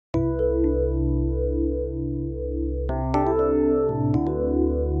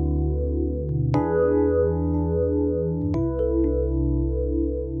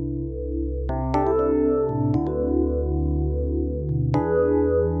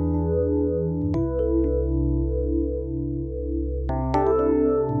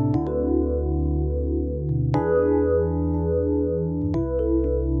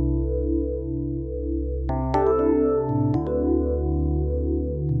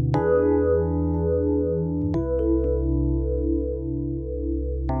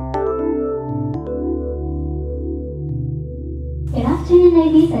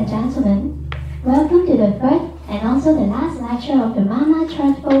and gentlemen, welcome to the third and also the last lecture of the MaMa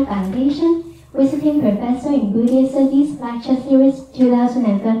Charitable Foundation Visiting Professor in Buddhist Studies Lecture Series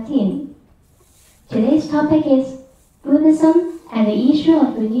 2013. Today's topic is Buddhism and the issue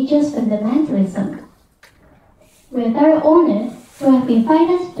of religious fundamentalism. We are very honored to have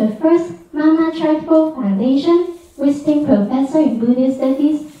invited the first MaMa Charitable Foundation Visiting Professor in Buddhist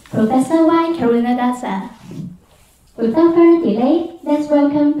Studies, Professor Y. Karunadasa. Without further delay, let's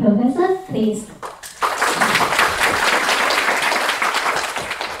welcome Professor, please.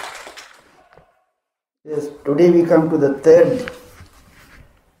 Yes, today we come to the third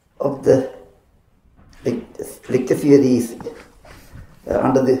of the lecture series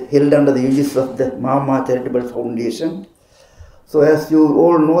held under the aegis of the MaMa Charitable Foundation. So as you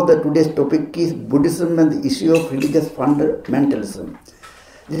all know, that today's topic is Buddhism and the issue of religious fundamentalism.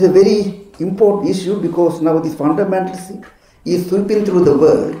 This is a very important issue because now this fundamentalism is sweeping through the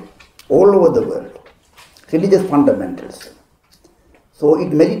world, all over the world, religious fundamentalism. So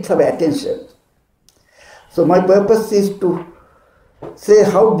it merits our attention. So my purpose is to say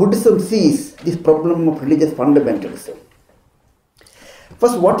how Buddhism sees this problem of religious fundamentalism.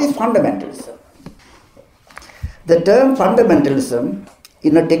 First, what is fundamentalism? The term fundamentalism,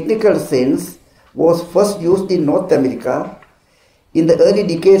 in a technical sense, was first used in North America in the early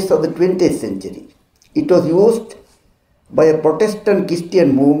decades of the 20th century. It was used by a Protestant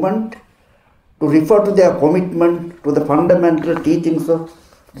Christian movement to refer to their commitment to the fundamental teachings of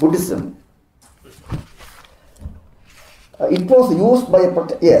Buddhism. It was used by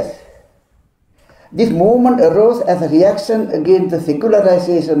This movement arose as a reaction against the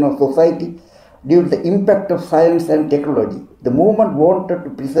secularization of society due to the impact of science and technology. The movement wanted to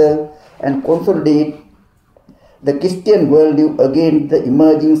preserve and consolidate the Christian worldview against the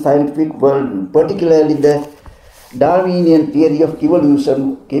emerging scientific worldview, particularly the Darwinian theory of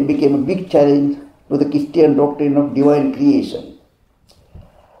evolution became a big challenge to the Christian doctrine of divine creation.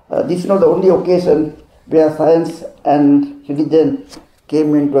 This is not the only occasion where science and religion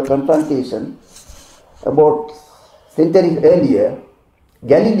came into a confrontation. About centuries earlier,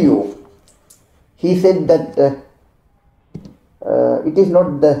 Galileo, he said that it is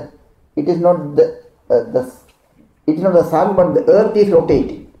not the sun, but the earth is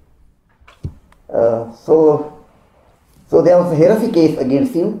rotating. So there was a heresy case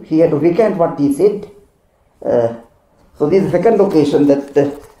against him. He had to recant what he said. So this is the second occasion that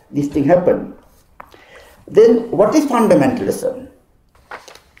this thing happened. Then what is fundamentalism?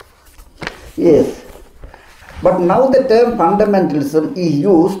 Yes, but now the term fundamentalism is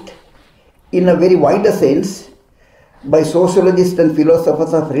used in a very wider sense by sociologists and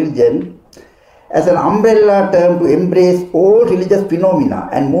philosophers of religion as an umbrella term to embrace all religious phenomena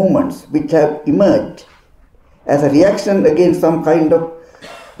and movements which have emerged as a reaction against some kind of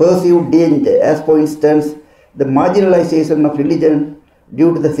perceived danger, as for instance the marginalization of religion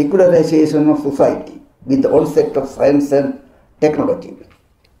due to the secularization of society with the onset of science and technology.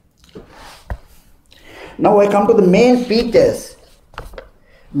 Now I come to the main features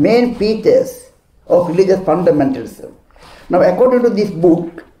of religious fundamentalism. Now according to this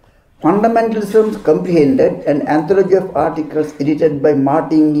book, Fundamentalism Comprehended, an anthology of articles edited by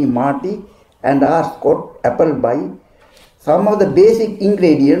Martin E. Marty and R. Scott Appleby, some of the basic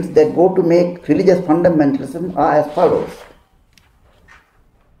ingredients that go to make religious fundamentalism are as follows.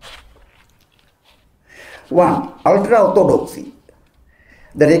 1. Ultra-orthodoxy.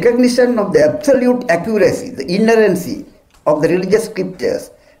 The recognition of the absolute accuracy, the inerrancy of the religious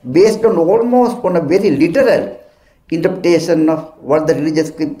scriptures based on almost on a very literal interpretation of what the religious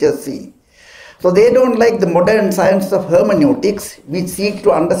scriptures see. So they don't like the modern science of hermeneutics, which seek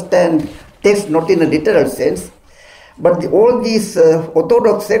to understand text not in a literal sense, but all these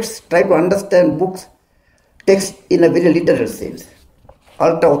orthodox sects try to understand books, text in a very literal sense.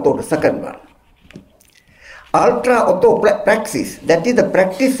 Ultra-orthodox, second one. Ultra-orthopraxis, that is the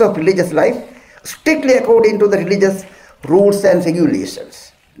practice of religious life strictly according to the religious rules and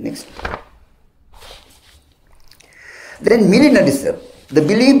regulations. Next. Then millennialism, the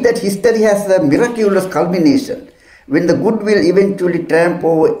belief that history has a miraculous culmination when the good will eventually triumph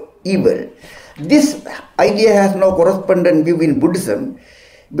over evil. This idea has no correspondent view in Buddhism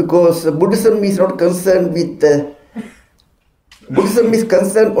because Buddhism is not concerned with Buddhism is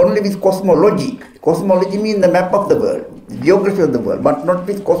concerned only with cosmology. Cosmology means the map of the world, the geography of the world, but not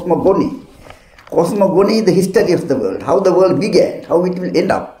with cosmogony. Cosmogony is the history of the world, how the world began, how it will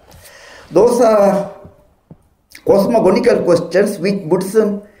end up. Those are cosmogonical questions which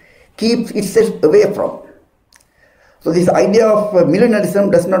Buddhism keeps itself away from. So this idea of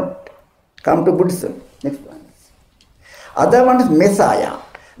millennialism does not come to Buddhism. Next one. Other one is Messiah.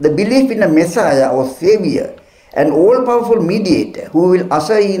 The belief in a Messiah or Savior, an all-powerful mediator who will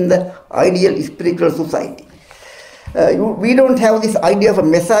usher in the ideal spiritual society. We don't have this idea of a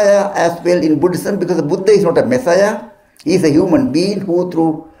Messiah as well in Buddhism, because the Buddha is not a Messiah. He is a human being who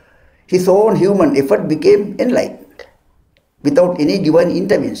through his own human effort became enlightened, without any divine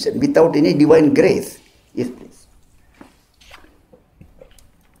intervention, without any divine grace. Yes, please.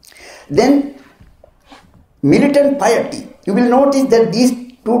 Then, militant piety. You will notice that these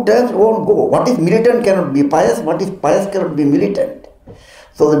two terms won't go. What is militant cannot be pious, what is pious cannot be militant.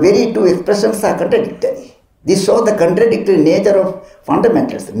 So the very two expressions are contradictory. This shows the contradictory nature of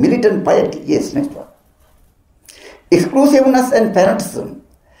fundamentalism. Militant piety. Yes, next one. Exclusiveness and fanaticism.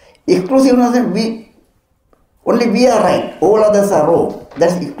 Exclusiveness and only we are right, all others are wrong.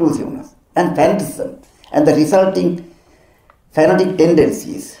 That's exclusiveness. And fanaticism and the resulting fanatic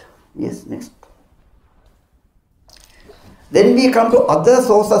tendencies. Yes, next. Then we come to other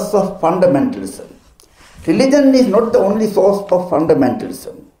sources of fundamentalism. Religion is not the only source of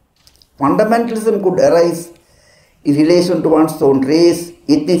fundamentalism. Fundamentalism could arise in relation to one's own race,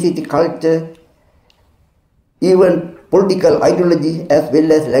 ethnicity, culture, even political ideology as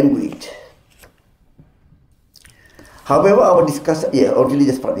well as language. However, our discussion on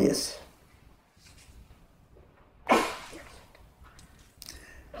religious yes.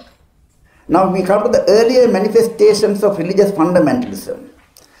 Now we come to the earlier manifestations of religious fundamentalism.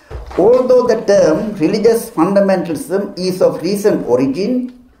 Although the term religious fundamentalism is of recent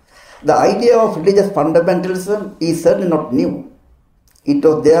origin, the idea of religious fundamentalism is certainly not new. It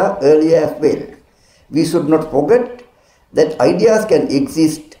was there earlier as well. We should not forget that ideas can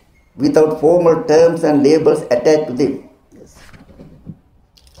exist without formal terms and labels attached to them. Yes.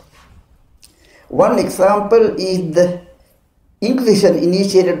 One example is the Inquisition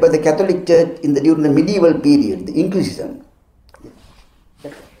initiated by the Catholic Church during the medieval period, the Inquisition.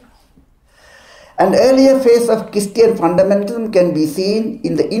 An earlier phase of Christian fundamentalism can be seen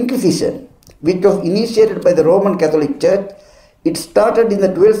in the Inquisition, which was initiated by the Roman Catholic Church. It started in the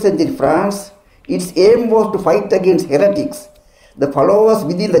 12th century France. Its aim was to fight against heretics, the followers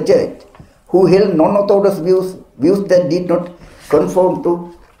within the church, who held non-orthodox views that did not conform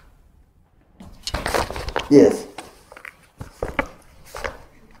to. Yes.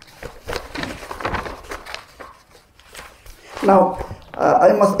 Now,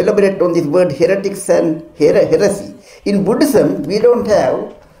 I must elaborate on this word heretics and heresy. In Buddhism, we don't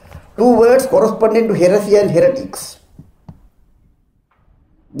have two words corresponding to heresy and heretics.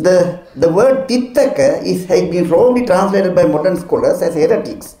 The word tittaka has been wrongly translated by modern scholars as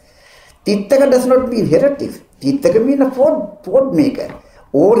heretics. Tittaka does not mean heretics. Tittaka means a fort maker.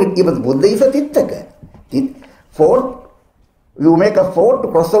 Or even Buddha is a tittaka. Fort, you make a fort to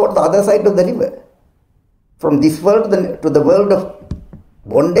cross over the other side of the river. From this world to the world of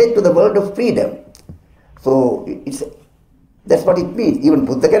bondage to the world of freedom. So that's what it means. Even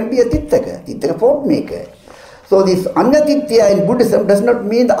Buddha can be a tittaka fort maker. So this anyatitya in Buddhism does not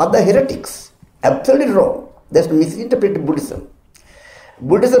mean the other heretics. Absolutely wrong. That's misinterpreted Buddhism.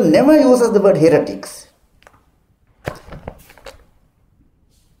 Buddhism never uses the word heretics.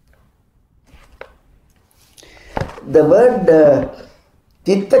 The word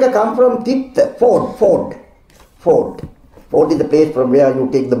tittaka comes from titta, ford. Ford is the place from where you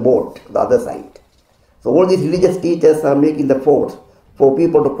take the boat to the other side. So all these religious teachers are making the fords for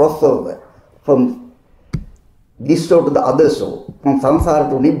people to cross over from this shore to the other shore, from samsara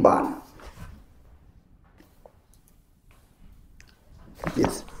to nibbana.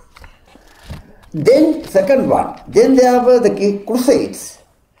 Yes. Then second one, then there were the Crusades,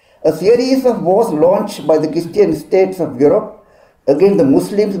 a series of wars launched by the Christian states of Europe against the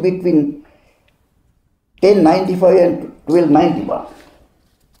Muslims between 1095 and 1291.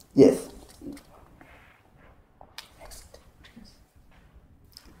 Yes.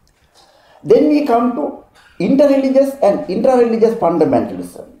 Then we come to inter-religious and intra-religious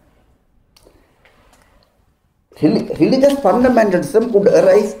fundamentalism. Religious fundamentalism could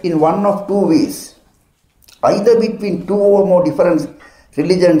arise in one of two ways, either between two or more different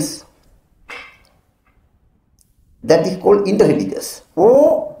religions, that is called inter-religious,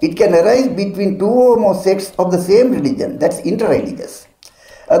 or it can arise between two or more sects of the same religion, that's intra-religious.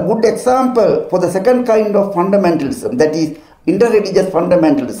 A good example for the second kind of fundamentalism, that is inter-religious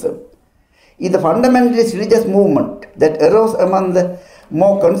fundamentalism, is the fundamentalist religious movement that arose among the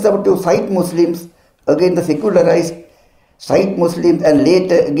more conservative Shiite Muslims against the secularized Shiite Muslims and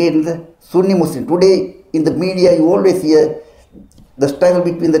later against the Sunni Muslims. Today in the media you always hear the struggle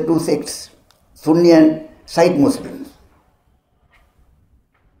between the two sects, Sunni and Shiite Muslims.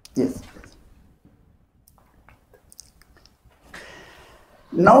 Yes.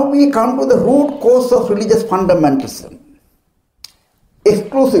 Now we come to the root cause of religious fundamentalism,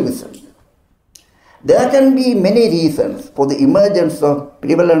 exclusivism. There can be many reasons for the emergence or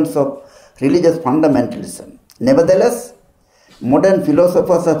prevalence of religious fundamentalism. Nevertheless, modern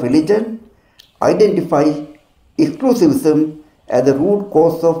philosophers of religion identify exclusivism as the root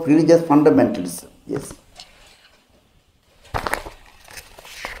cause of religious fundamentalism. Yes.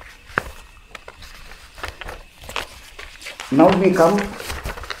 Now we come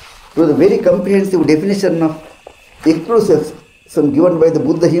to the very comprehensive definition of exclusivism given by the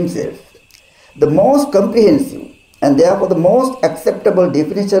Buddha himself. The most comprehensive and therefore the most acceptable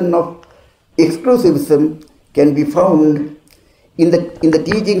definition of exclusivism can be found in the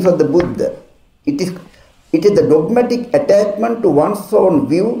teachings of the Buddha. It is the dogmatic attachment to one's own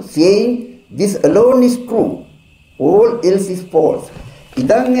view, saying this alone is true, all else is false.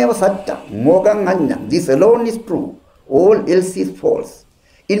 Idam-saccabhinivesa, mogham, annam. This alone is true, all else is false.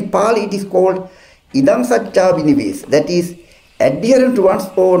 In Pali it is called idam-saccabhinivesa, that is, adherent to one's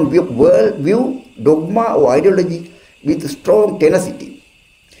own view, dogma or ideology with strong tenacity.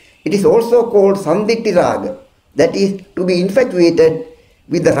 It is also called sanditiraga, that is, to be infatuated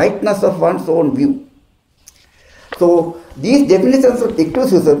with the rightness of one's own view. So these definitions of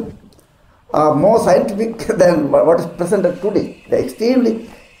exclusivism are more scientific than what is presented today. They are extremely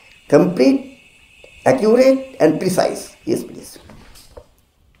complete, accurate and precise. Yes, please.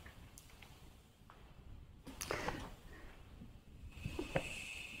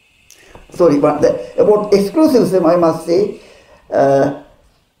 Sorry, but about exclusivism, I must say,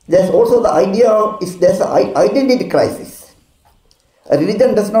 there's also the idea of there's an identity crisis. A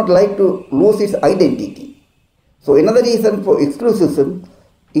religion does not like to lose its identity. So another reason for exclusivism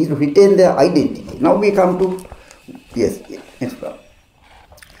is to retain their identity. Now we come to, yes,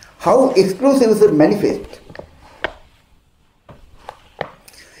 how exclusivism manifests.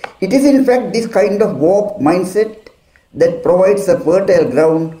 It is in fact this kind of warped mindset that provides a fertile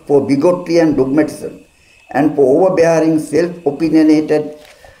ground for bigotry and dogmatism, and for overbearing self-opinionated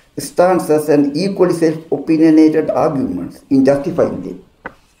stances and equally self-opinionated arguments in justifying them.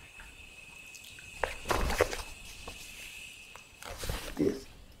 Yes.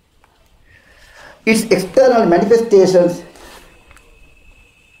 Its external manifestations,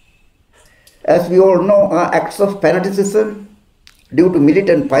 as we all know, are acts of fanaticism due to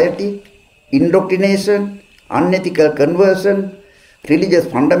militant piety, indoctrination, unethical conversion, religious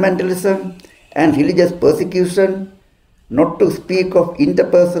fundamentalism, and religious persecution, not to speak of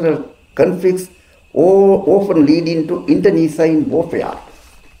interpersonal conflicts, all often leading to internecine warfare.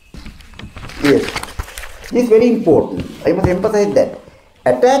 Yes, this is very important. I must emphasize that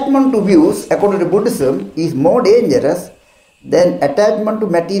attachment to views, according to Buddhism, is more dangerous than attachment to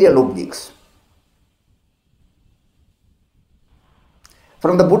material objects.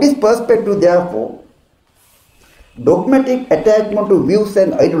 From the Buddhist perspective, therefore, dogmatic attachment to views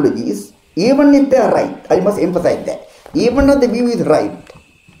and ideologies, even if they are right, I must emphasize that, even if the view is right,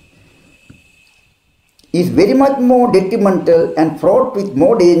 is very much more detrimental and fraught with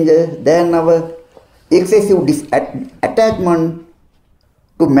more danger than our excessive attachment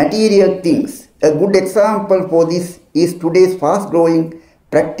to material things. A good example for this is today's fast-growing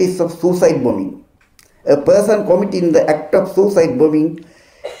practice of suicide bombing. A person committing the act of suicide bombing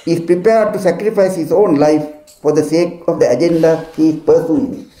is prepared to sacrifice his own life for the sake of the agenda he is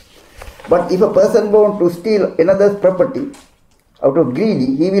pursuing. But if a person wants to steal another's property out of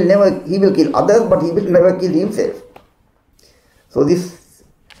greed, he will kill others, but he will never kill himself. So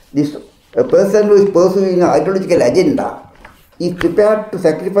a person who is pursuing an ideological agenda is prepared to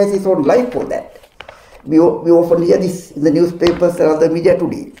sacrifice his own life for that. We often hear this in the newspapers and other media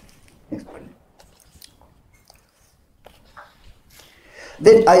today.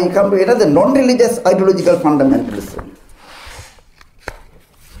 Then I come to another non-religious ideological fundamentalism.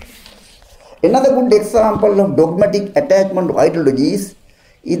 Another good example of dogmatic attachment to ideologies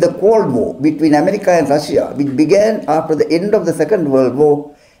is the Cold War between America and Russia, which began after the end of the Second World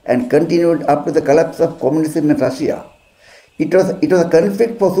War and continued after the collapse of communism in Russia. It was a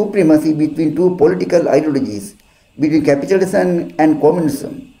conflict for supremacy between two political ideologies, between capitalism and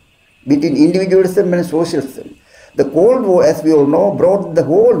communism, between individualism and socialism. The Cold War, as we all know, brought the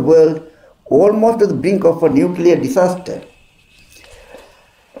whole world almost to the brink of a nuclear disaster.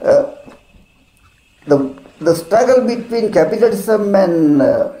 The struggle between capitalism and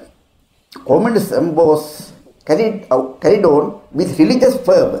communism was carried on with religious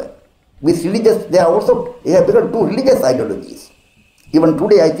fervor. They have become two religious ideologies. Even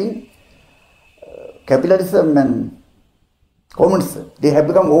today, I think, capitalism and communism, they have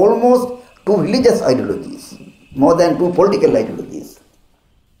become almost two religious ideologies, more than two political ideologies.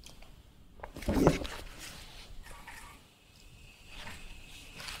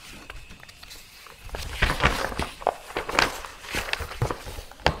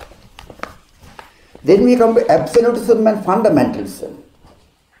 Then we come to absolutism and fundamentalism.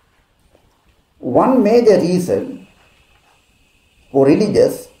 One major reason for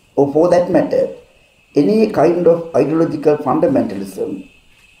religious, or for that matter, any kind of ideological fundamentalism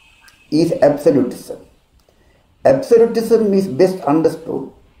is absolutism. Absolutism is best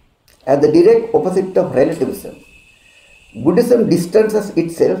understood as the direct opposite of relativism. Buddhism distances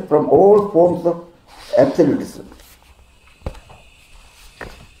itself from all forms of absolutism.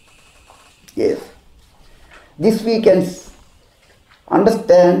 Yes. This we can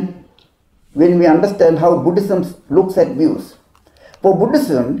understand when we understand how Buddhism looks at views. For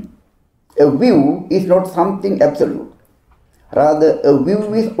Buddhism, a view is not something absolute. Rather, a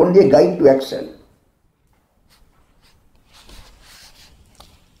view is only a guide to action.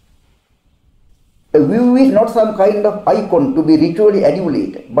 A view is not some kind of icon to be ritually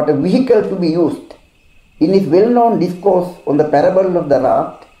adulated, but a vehicle to be used. In his well-known discourse on the parable of the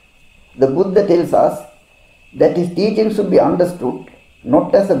raft, the Buddha tells us that his teaching should be understood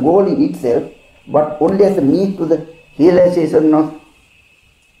not as a goal in itself, but only as a means to the realization of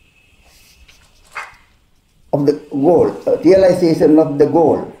the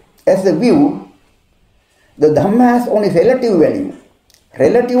goal. As a view, the Dhamma has only relative value,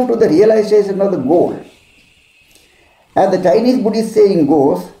 relative to the realization of the goal. As the Chinese Buddhist saying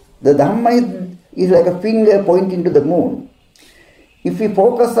goes, the Dhamma is like a finger pointing to the moon. If we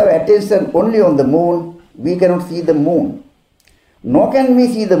focus our attention only on the moon, we cannot see the moon. Nor can we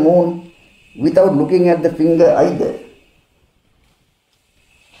see the moon without looking at the finger either.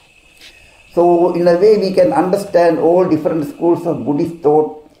 So in a way we can understand all different schools of Buddhist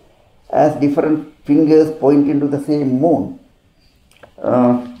thought as different fingers pointing to the same moon.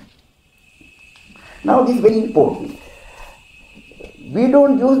 Now this is very important. We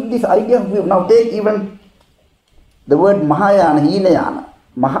don't use this idea of view. Now take even the word Mahayana, Hinayana.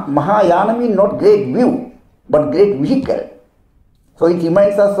 Mahayana means not great view, but great vehicle. So it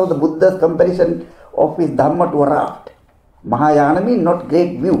reminds us of the Buddha's comparison of his Dhamma to a raft. Mahayana means not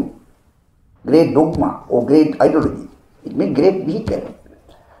great view, great dogma or great ideology. It means great vehicle.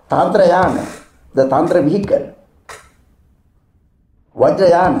 Tantrayana, the Tantra vehicle.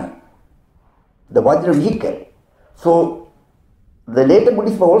 Vajrayana, the Vajra vehicle. So the later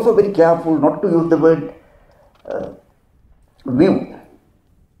Buddhists were also very careful not to use the word view.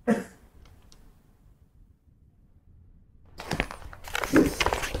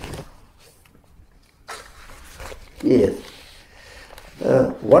 Yes.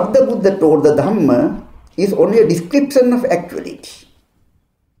 What the Buddha told, the Dhamma, is only a description of actuality.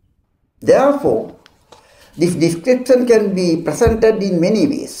 Therefore, this description can be presented in many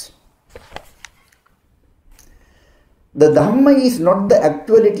ways. The Dhamma is not the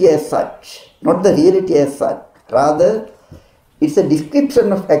actuality as such, not the reality as such. Rather, it's a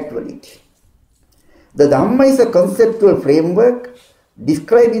description of actuality. The Dhamma is a conceptual framework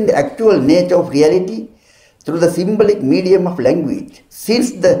describing the actual nature of reality through the symbolic medium of language.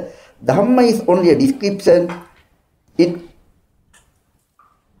 Since the Dhamma is only a description, it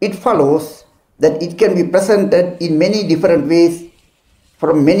follows that it can be presented in many different ways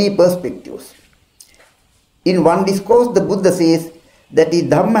from many perspectives. In one discourse, the Buddha says that the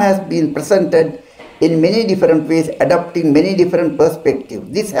Dhamma has been presented in many different ways, adopting many different perspectives.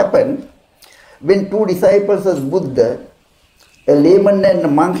 This happened when two disciples of Buddha, a layman and a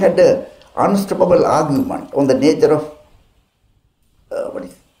monk, had an unstoppable argument on the nature of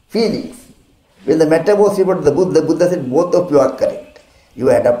feelings. When the matter was about the Buddha said, both of you are correct. You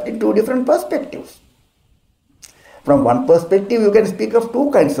are adopting two different perspectives. From one perspective, you can speak of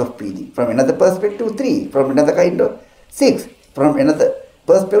two kinds of feeling. From another perspective, 3. From another kind of 6. From another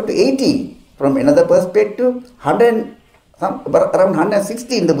perspective, 18. From another perspective, around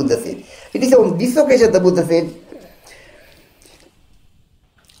 116, the Buddha said. It is on this occasion the Buddha said,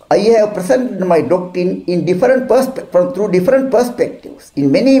 I have presented my doctrine in through different perspectives,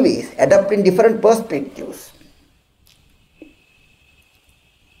 in many ways, adopting different perspectives.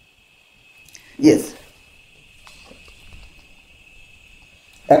 Yes.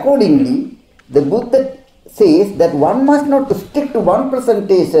 Accordingly, the Buddha says that one must not stick to one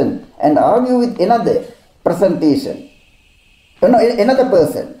presentation and argue with another presentation, another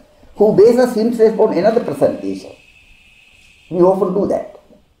person who bases himself on another presentation. We often do that.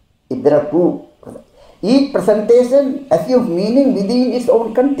 If there are two, each presentation assumes meaning within its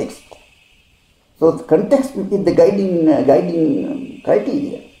own context. So the context is the guiding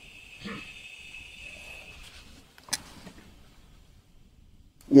criteria.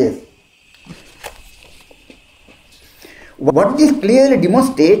 Yes. What this clearly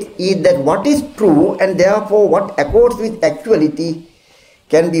demonstrates is that what is true and therefore what accords with actuality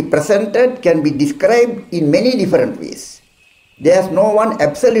can be presented, can be described in many different ways. There is no one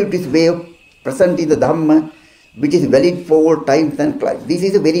absolutist way of presenting the Dhamma which is valid for all times and climes. This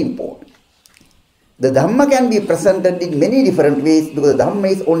is very important. The Dhamma can be presented in many different ways because the Dhamma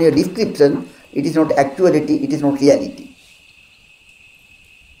is only a description, it is not actuality, it is not reality.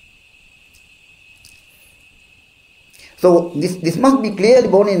 So this must be clearly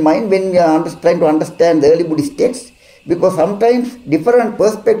borne in mind when we are trying to understand the early Buddhist texts, because sometimes different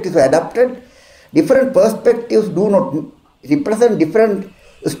perspectives are adopted. Different perspectives do not represent different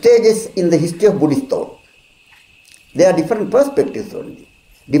stages in the history of Buddhist thought. There are different perspectives only.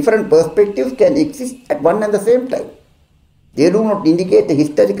 Different perspectives can exist at one and the same time. They do not indicate a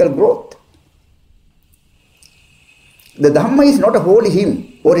historical growth. The Dhamma is not a holy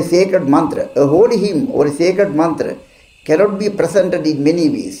hymn or a sacred mantra. A holy hymn or a sacred mantra cannot be presented in many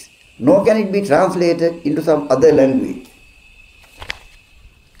ways, nor can it be translated into some other language.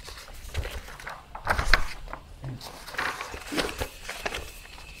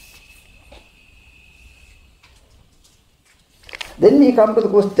 Then we come to the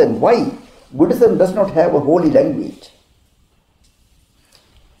question, why Buddhism does not have a holy language?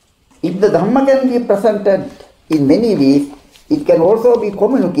 If the Dhamma can be presented in many ways, it can also be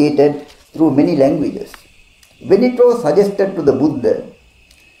communicated through many languages. When it was suggested to the Buddha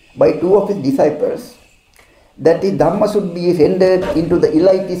by two of his disciples that his Dhamma should be rendered into the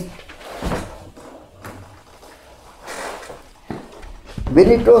elitist, when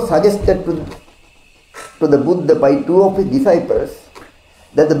it was suggested to the Buddha by two of his disciples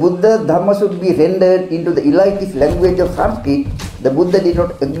that the Buddha's Dhamma should be rendered into the elitist language of Sanskrit, the Buddha did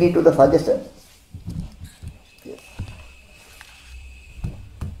not agree to the suggestion. Yes.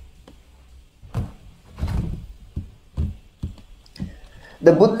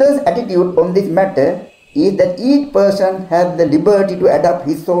 The Buddha's attitude on this matter is that each person has the liberty to adapt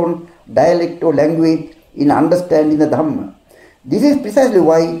his own dialect or language in understanding the Dhamma. This is precisely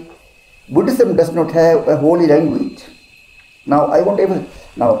why Buddhism does not have a holy language. Now,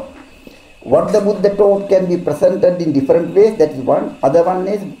 what the Buddha taught can be presented in different ways, that is one. Other one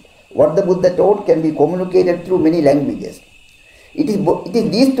is what the Buddha taught can be communicated through many languages. It is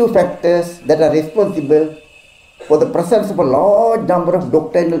these two factors that are responsible for the presence of a large number of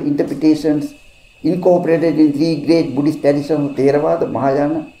doctrinal interpretations incorporated in three great Buddhist traditions of Theravada,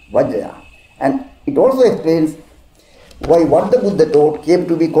 Mahayana, Vajrayana. And it also explains why what the Buddha taught came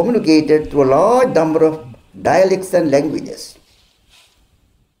to be communicated through a large number of dialects and languages.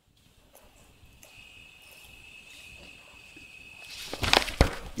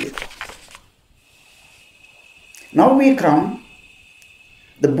 Yes. Now we come,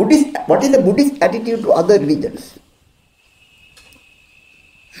 what is the Buddhist attitude to other religions?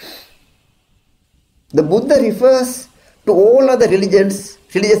 The Buddha refers to all other teachers.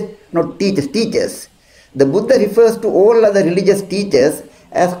 The Buddha refers to all other religious teachers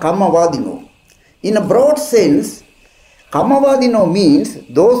as Kammavadino. In a broad sense, Kammavadino means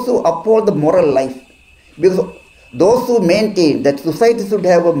those who uphold the moral life, because those who maintain that society should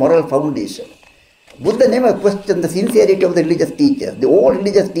have a moral foundation. Buddha never questioned the sincerity of the religious teachers. The old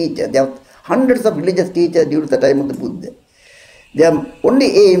religious teachers, there are hundreds of religious teachers during the time of the Buddha. Their only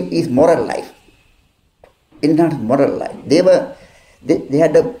aim is moral life. Enhanced moral life. They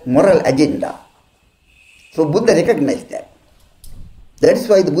had a moral agenda. So Buddha recognized that. That is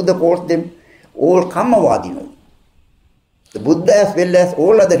why the Buddha calls them all Kammavadino. The Buddha as well as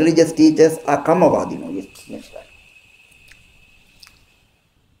all other religious teachers are Kammavadino. Yes, next slide.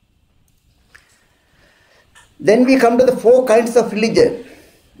 Then we come to the four kinds of religion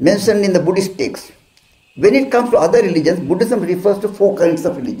mentioned in the Buddhist text. When it comes to other religions, Buddhism refers to four kinds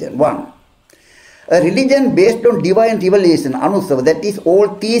of religion. One, a religion based on divine revelation, Anusava, that is all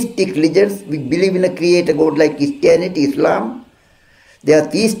theistic religions which believe in a creator God, like Christianity, Islam. They are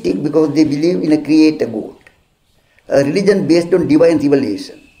theistic because they believe in a creator God. A religion based on divine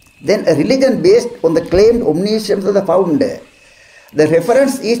revelation. Then a religion based on the claimed omniscience of the founder. The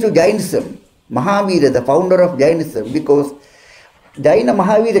reference is to Jainism, Mahavira, the founder of Jainism, because Jaina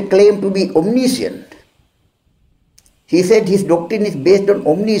Mahavira claimed to be omniscient. He said his doctrine is based on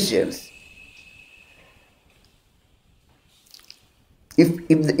omniscience.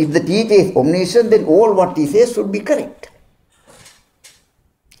 If the teacher is omniscient, then all what he says should be correct.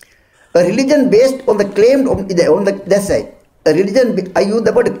 A religion based on the claimed, on that side. A religion, I use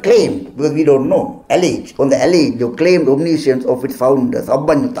the word claimed because we don't know. Alleged, on the alleged or claimed omniscience of its founders,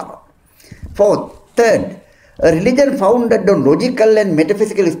 Abhanyuta. Third, a religion founded on logical and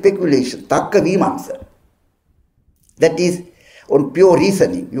metaphysical speculation, Takkavimamsa. That is, on pure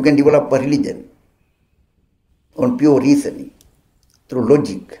reasoning. You can develop a religion on pure reasoning. through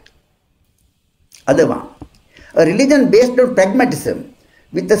logic. Other one, a religion based on pragmatism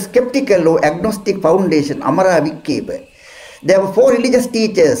with a skeptical or agnostic foundation, amara vikkeva. There were 4 religious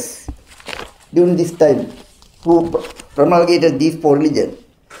teachers during this time who promulgated these 4 religions.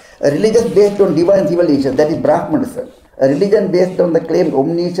 A religion based on divine civilization, that is Brahmanism. A religion based on the claimed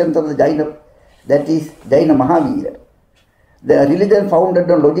omniscience of the Jaina, that is Jaina Mahavira. The religion founded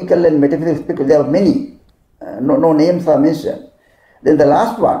on logical and metaphysical speculation, there are many, no names are mentioned. Then the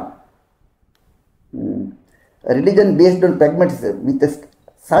last one, a religion based on pragmatism with the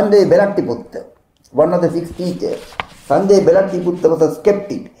Sanjay Belatiputta, one of the 6 teachers. Sanjay Belatiputta was a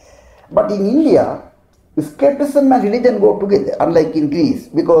skeptic. But in India, skepticism and religion go together, unlike in Greece,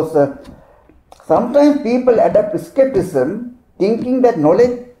 because sometimes people adopt skepticism thinking that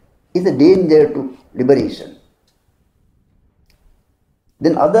knowledge is a danger to liberation.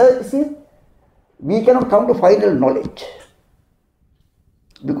 Then others say, we cannot come to final knowledge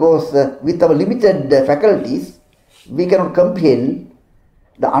because with our limited faculties, we cannot comprehend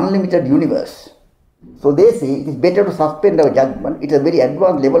the unlimited universe. So they say it is better to suspend our judgment. It is a very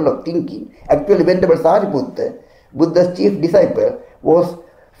advanced level of thinking. Actually, Venerable Sariputta, Buddha's chief disciple, was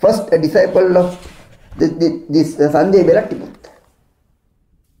first a disciple of this Sanjay Belatiputta.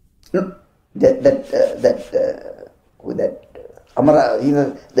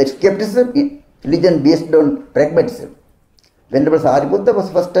 That skepticism, religion based on pragmatism. Venerable Sariputta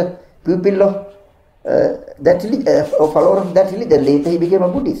was first a pupil of that religion, a follower of that religion. Later he became a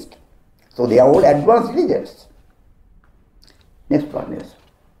Buddhist. So they are all advanced religions. Next one, yes.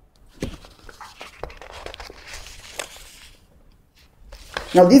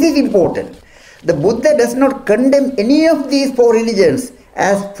 Now this is important. The Buddha does not condemn any of these 4 religions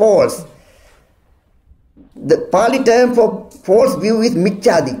as false. The Pali term for false view is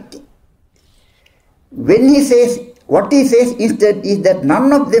micchaditthi. When he says, what he says instead is that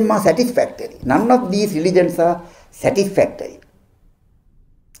none of them are satisfactory. None of these religions are satisfactory.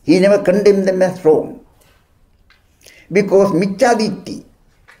 He never condemned them as wrong. Because micchaditthi,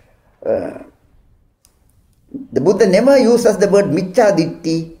 the Buddha never uses the word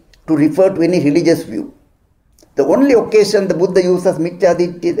micchaditthi to refer to any religious view. The only occasion the Buddha uses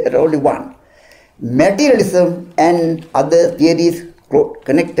micchaditthi is only one. Materialism and other theories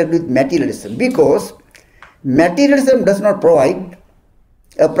connected with materialism, because materialism does not provide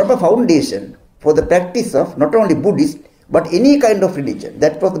a proper foundation for the practice of not only Buddhist but any kind of religion.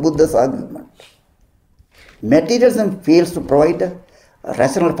 That was the Buddha's argument. Materialism fails to provide a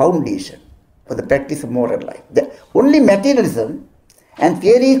rational foundation for the practice of moral life. Only materialism and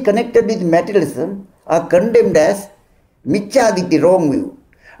theories connected with materialism are condemned as micchaditthi, wrong view.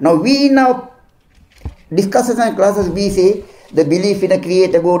 Now we in our discussions and classes we say the belief in a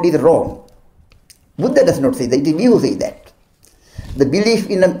creator God is wrong. Buddha does not say that, it is we who say that. The belief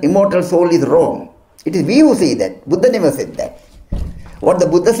in an immortal soul is wrong. It is we who say that. Buddha never said that. What the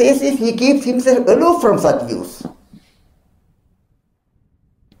Buddha says is he keeps himself aloof from such views.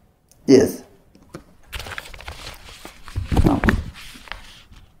 Yes.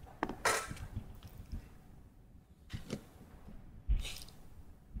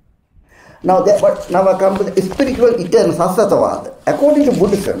 Now I come to the spiritual eternal sasatavada. According to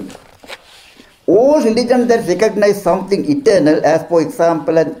Buddhism, all religions that recognize something eternal, as for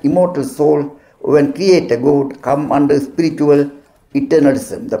example an immortal soul or an creator God, come under spiritual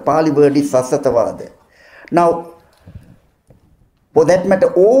eternalism. The Pali word is sasatavada. Now, for that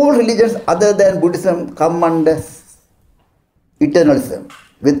matter, all religions other than Buddhism come under eternalism.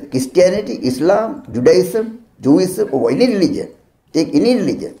 With Christianity, Islam, Judaism, Judaism, or any religion, take any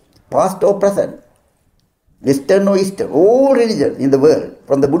religion, past or present, Western or Eastern, all religions in the world,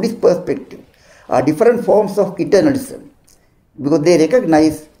 from the Buddhist perspective, are different forms of eternalism, because they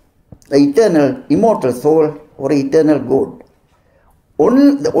recognize the eternal, immortal soul or eternal God.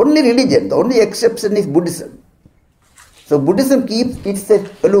 The only religion, the only exception is Buddhism. So Buddhism keeps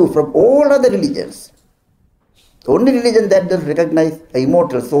itself aloof from all other religions. The only religion that does recognize an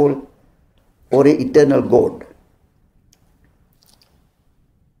immortal soul or an eternal God.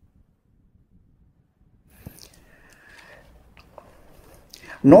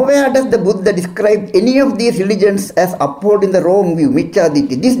 Nowhere does the Buddha describe any of these religions as upholding the wrong view,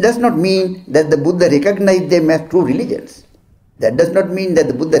 micchaditthi. This does not mean that the Buddha recognized them as true religions. That does not mean that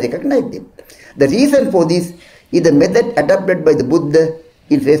the Buddha recognized them. The reason for this is the method adopted by the Buddha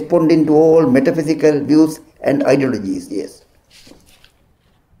in responding to all metaphysical views and ideologies. Yes.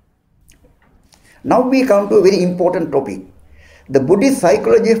 Now we come to a very important topic, the Buddhist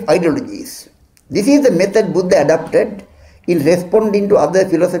psychology of ideologies. This is the method Buddha adopted in responding to other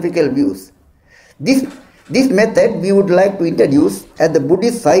philosophical views. This This method we would like to introduce as the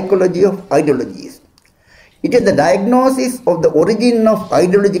Buddhist psychology of ideologies. It is the diagnosis of the origin of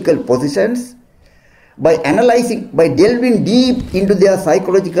ideological positions by delving deep into their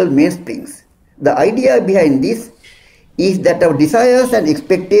psychological mainsprings. The idea behind this is that our desires and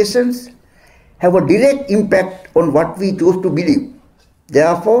expectations have a direct impact on what we choose to believe.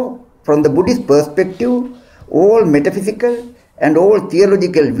 Therefore, from the Buddhist perspective, all metaphysical and all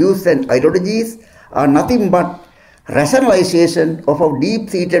theological views and ideologies are nothing but rationalization of our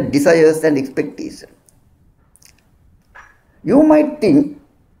deep-seated desires and expectations. You might think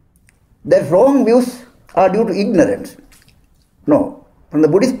that wrong views are due to ignorance. No, from the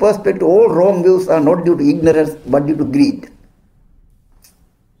Buddhist perspective, all wrong views are not due to ignorance but due to greed,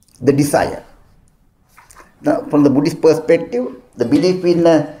 the desire. Now, from the Buddhist perspective, the belief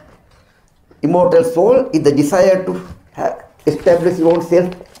in immortal soul is the desire to establish your own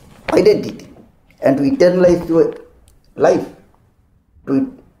self-identity and to eternalize your life,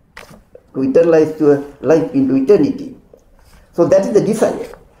 to eternalize your life into eternity. So that is the desire.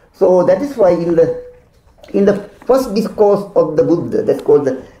 So that is why in the first discourse of the Buddha, that's called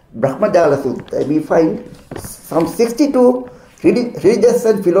the Brahmajala Sutta, we find some 62 religious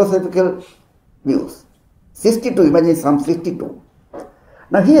and philosophical views. 62, imagine some 62.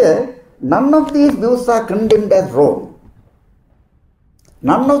 Now here, none of these views are condemned as wrong.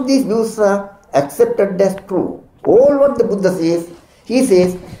 None of these views are accepted as true. All what the Buddha says, he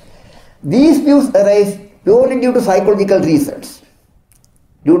says, these views arise purely due to psychological reasons.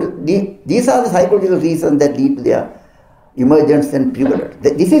 These are the psychological reasons that lead to their emergence and prevalence.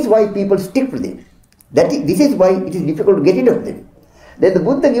 This is why people stick to them. This is why it is difficult to get rid of them. Then the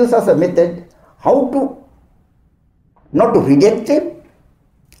Buddha gives us a method how to, not to reject them,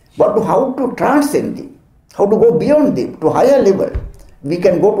 but to how to transcend them, how to go beyond them to higher level. We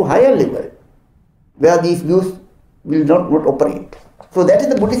can go to higher level where these views will not operate. So that is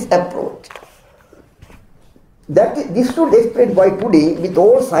the Buddhist approach. This should explain why today, with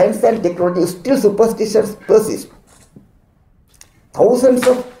all science and technology, still superstitions persist. Thousands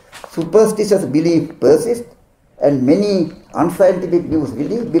of superstitious beliefs persist and many unscientific views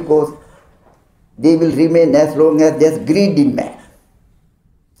believe because they will remain as long as there is greed in man.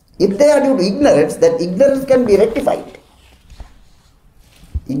 If they are due to ignorance, that ignorance can be rectified.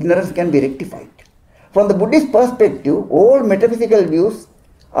 Ignorance can be rectified. From the Buddhist perspective, all metaphysical views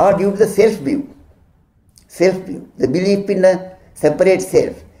are due to the self-view. Self-view, the belief in a separate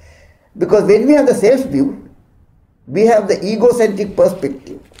self. Because when we have the self-view, we have the egocentric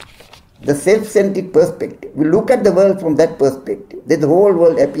perspective, the self-centric perspective. We look at the world from that perspective. Then the whole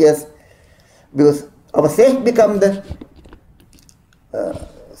world appears because our self becomes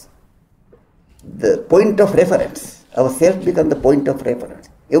the point of reference. Our self becomes the point of reference.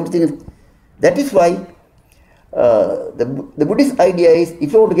 Everything is, that is why the Buddhist idea is,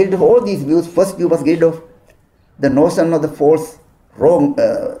 if you want to get rid of all these views, first you must get rid of the notion of the false, wrong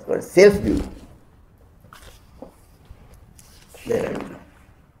self-view. There.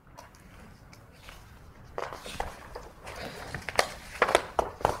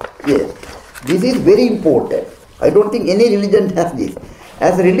 Yes, this is very important. I don't think any religion has this.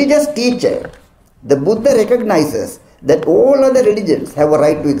 As a religious teacher, the Buddha recognizes that all other religions have a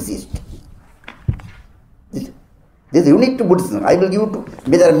right to exist. This is unique to Buddhism. I will give you two.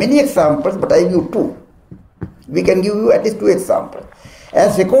 There are many examples, but I give you two. We can give you at least two examples.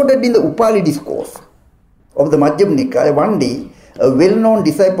 As recorded in the Upali discourse of the Majjhima Nikaya, one day, a well-known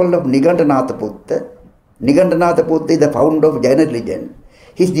disciple of Nigantanatha Buddha is the founder of Jaina religion.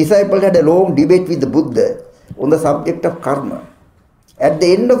 His disciple had a long debate with the Buddha on the subject of karma. At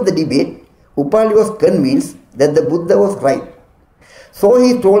the end of the debate, Upali was convinced that the Buddha was right. So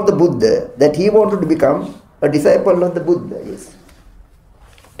he told the Buddha that he wanted to become a disciple of the Buddha. Yes.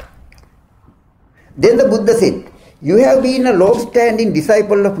 Then the Buddha said, "You have been a long-standing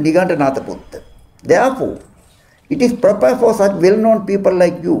disciple of Nigantanatha Buddha. Therefore, it is proper for such well-known people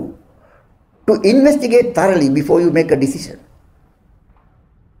like you to investigate thoroughly before you make a decision."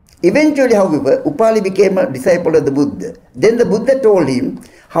 Eventually, however, Upali became a disciple of the Buddha. Then the Buddha told him,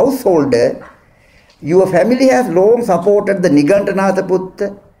 "Householder, your family has long supported the Nigantanatha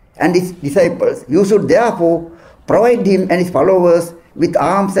Buddha and his disciples. You should therefore provide him and his followers with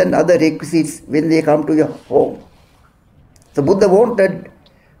alms and other requisites when they come to your home." So Buddha wanted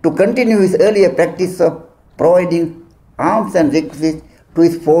to continue his earlier practice of providing alms and requisites to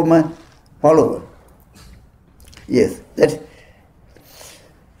his former followers. Yes, that's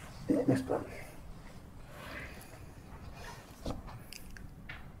next one.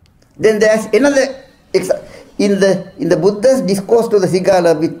 Then there's another in the Buddha's discourse to the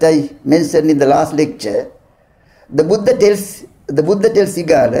Sigala, which I mentioned in the last lecture, the Buddha tells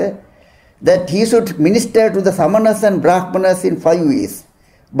Sigala that he should minister to the Samanas and Brahmanas in 5 ways: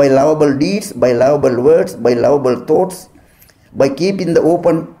 by lovable deeds, by lovable words, by lovable thoughts, by keeping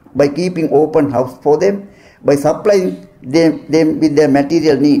open house for them, by supplying them with their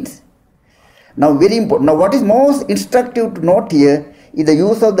material needs. Now, very important. Now, what is most instructive to note here is the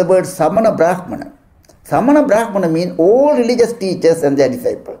use of the word Samana Brahmana. Samana Brahmana means all religious teachers and their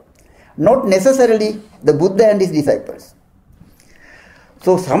disciples, not necessarily the Buddha and his disciples.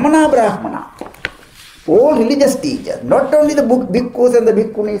 So, Samana Brahmana, all religious teachers, not only the bhikkhus and the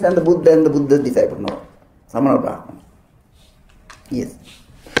bhikkhunis and the Buddha's disciples, no. Samana Brahmana. Yes.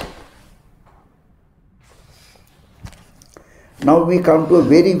 Now we come to a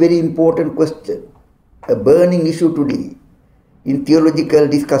very, very important question, a burning issue today in theological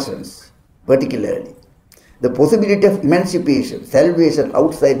discussions, particularly the possibility of emancipation, salvation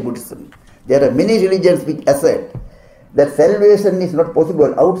outside Buddhism. There are many religions which assert that salvation is not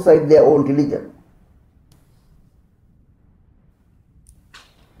possible outside their own religion.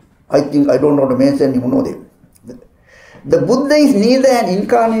 I think I don't want to mention, you know them. The Buddha is neither an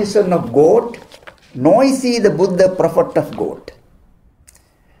incarnation of God, nor is he the Buddha prophet of God.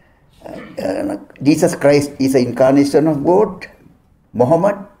 Jesus Christ is an incarnation of God.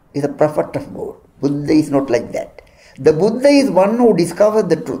 Muhammad is a prophet of God. Buddha is not like that. The Buddha is one who discovers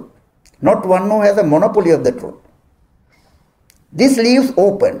the truth, not one who has a monopoly of the truth. This leaves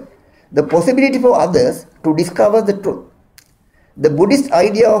open the possibility for others to discover the truth. The Buddhist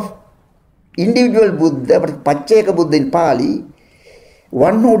idea of individual Buddha, Pacceka Buddha in Pali,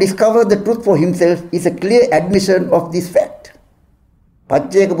 one who discovers the truth for himself, is a clear admission of this fact.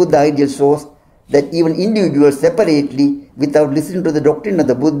 Pacceka Buddha ideal shows that even individuals separately, without listening to the doctrine of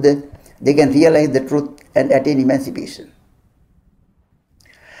the Buddha, they can realize the truth and attain emancipation.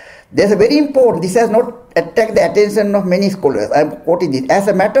 There's a very important, this has not attracted the attention of many scholars. I am quoting this. As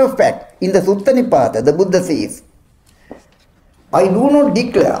a matter of fact, in the Sutta Nipata, the Buddha says, I do not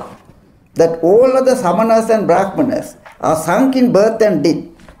declare that all other Samanas and Brahmanas are sunk in birth and death.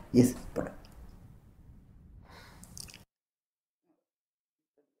 Yes.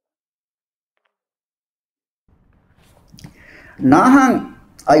 Nahang,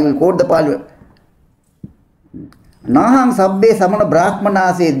 I will quote the Pali. Nahang sabbe samana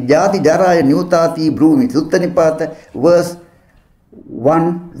brahmana se jati jaraya nyutati brumi. Sutta Nipata, verse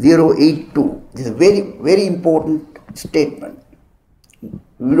 1082. This is a very, very important statement.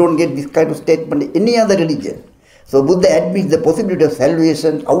 We don't get this kind of statement in any other religion. So Buddha admits the possibility of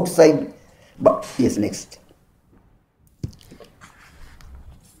salvation outside. But yes, next.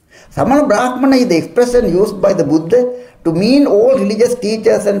 Samana Brahmana is the expression used by the Buddha to mean all religious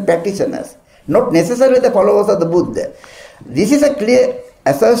teachers and practitioners, not necessarily the followers of the Buddha. This is a clear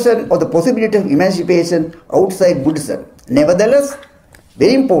assertion of the possibility of emancipation outside Buddhism. Nevertheless,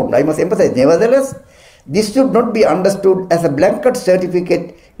 very important, I must emphasize, nevertheless, this should not be understood as a blanket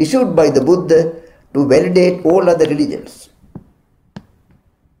certificate issued by the Buddha to validate all other religions.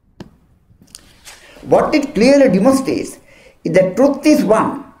 What it clearly demonstrates is that truth is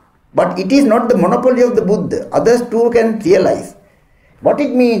one, but it is not the monopoly of the Buddha. Others too can realize. What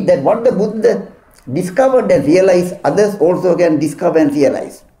it means that what the Buddha discovered and realized, others also can discover and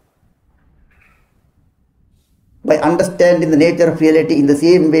realize. By understanding the nature of reality in the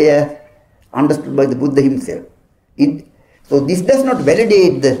same way as understood by the Buddha himself. So this does not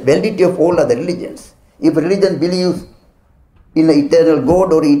validate the validity of all other religions. If a religion believes in an eternal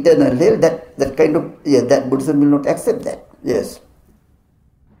God or eternal hell, that kind of, that Buddhism will not accept that. Yes.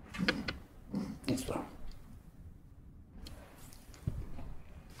 Next one.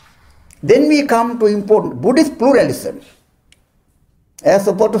 Then we come to important Buddhist pluralism as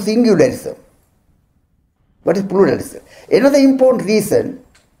opposed to singularism. What is pluralism? Another important reason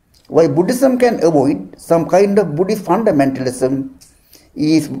why Buddhism can avoid some kind of Buddhist fundamentalism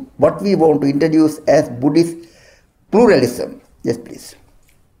is what we want to introduce as Buddhist pluralism. Yes, please.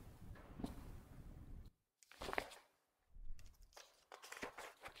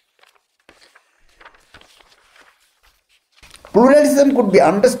 Pluralism could be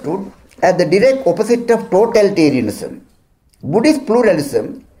understood as the direct opposite of totalitarianism. Buddhist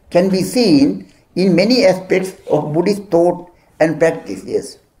pluralism can be seen in many aspects of Buddhist thought and practice.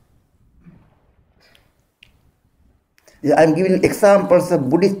 Yes. I am giving examples of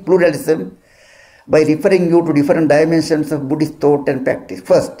Buddhist pluralism by referring you to different dimensions of Buddhist thought and practice.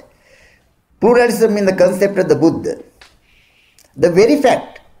 First, pluralism in the concept of the Buddha. The very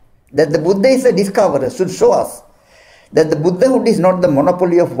fact that the Buddha is a discoverer should show us that the Buddhahood is not the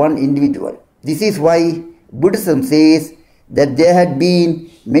monopoly of one individual. This is why Buddhism says that there had been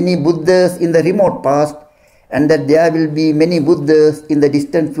many Buddhas in the remote past and that there will be many Buddhas in the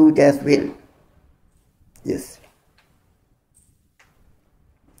distant future as well. Yes.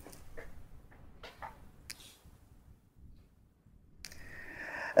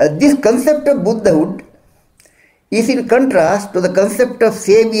 This concept of Buddhahood is in contrast to the concept of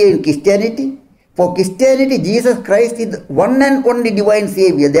Savior in Christianity. For Christianity, Jesus Christ is the one and only divine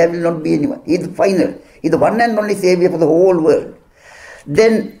Savior. There will not be anyone. He is the final. He is the one and only Savior for the whole world.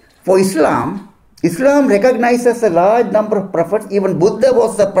 Then for Islam recognizes a large number of prophets. Even Buddha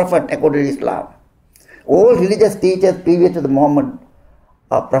was a prophet according to Islam. All religious teachers previous to the Muhammad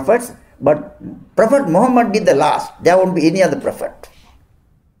are prophets, but Prophet Muhammad did the last. There won't be any other prophet.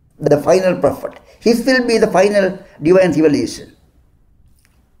 The final prophet. His will be the final divine revelation.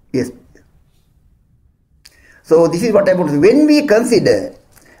 Yes. So this is what I want to say. When we consider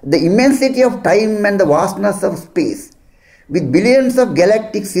the immensity of time and the vastness of space, with billions of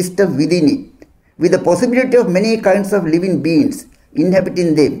galactic systems within it, with the possibility of many kinds of living beings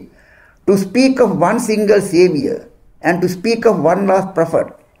inhabiting them, to speak of one single Savior and to speak of one last prophet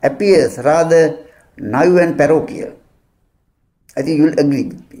appears rather naive and parochial. I think you will agree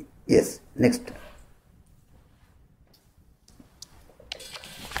with me. Yes, next.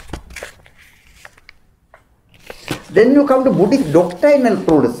 Then you come to Buddhist doctrinal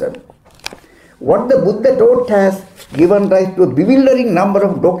pluralism. What the Buddha taught has given rise to a bewildering number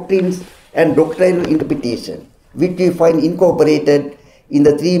of doctrines and doctrinal interpretation, which we find incorporated in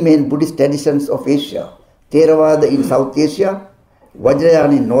the three main Buddhist traditions of Asia: Theravada in South Asia,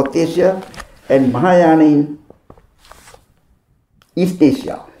 Vajrayana in North Asia, and Mahayana in East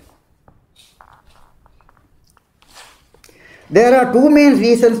Asia. There are two main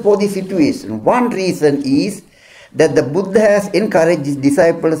reasons for this situation. One reason is that the Buddha has encouraged his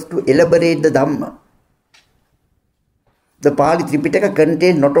disciples to elaborate the Dhamma. The Pali Tripitaka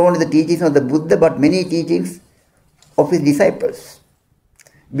contains not only the teachings of the Buddha but many teachings of his disciples,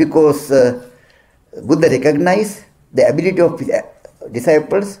 because Buddha recognized the ability of his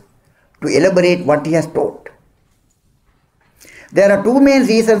disciples to elaborate what he has taught. There are two main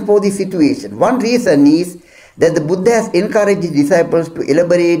reasons for this situation. One reason is that the Buddha has encouraged his disciples to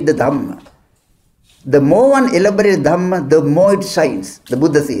elaborate the Dhamma. The more one elaborates Dhamma, the more it shines. The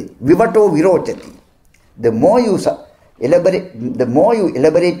Buddha says, Vivato virochati. The more you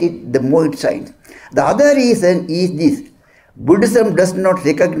elaborate it, the more it shines. The other reason is this: Buddhism does not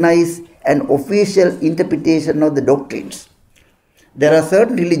recognize an official interpretation of the doctrines. There are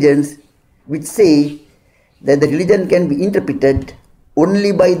certain religions which say that the religion can be interpreted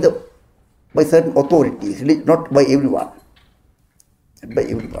only by certain authorities, not by everyone.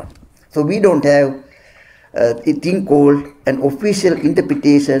 So we don't have a thing called an official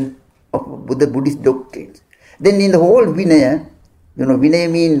interpretation of the Buddhist doctrines. Then in the whole Vinaya,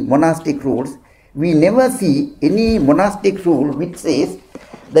 Vinaya means monastic rules, we never see any monastic rule which says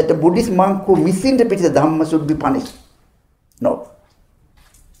that a Buddhist monk who misinterprets the Dhamma should be punished. No.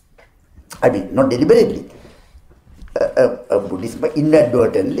 I mean, not deliberately. A Buddhist monk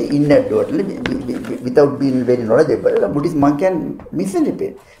inadvertently, without being very knowledgeable, a Buddhist monk can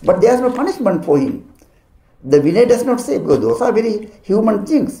misinterpret. But there is no punishment for him. The Vinaya does not say, because those are very human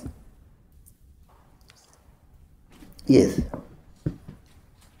things. Yes.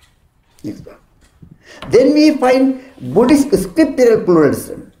 Next one. Then we find Buddhist scriptural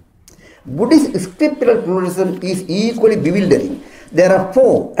pluralism. Buddhist scriptural pluralism is equally bewildering. There are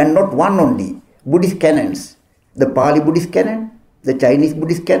 4 and not one only Buddhist canons: the Pali Buddhist canon, the Chinese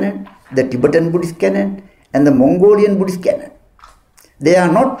Buddhist canon, the Tibetan Buddhist canon, and the Mongolian Buddhist canon. They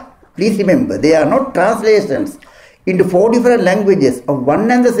are not, please remember, they are not translations into 4 different languages of one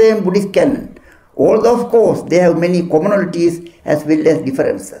and the same Buddhist canon, although of course they have many commonalities as well as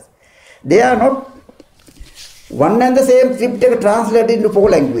differences. They are not one and the same Tripitaka translated into 4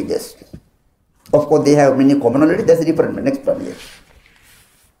 languages. Of course they have many commonalities, that's different. Next one here.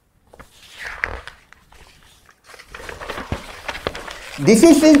 This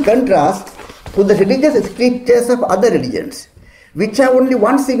is in contrast to the religious scriptures of other religions, which have only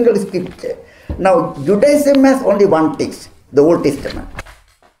one single scripture. Now, Judaism has only one text, the Old Testament.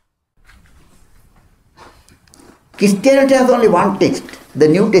 Christianity has only one text, the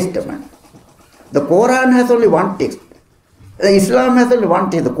New Testament. The Quran has only one text. Islam has only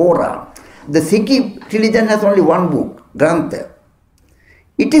one text, the Quran. The Sikh religion has only one book, Grantha.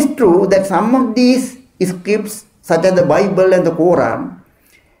 It is true that some of these scripts, such as the Bible and the Quran,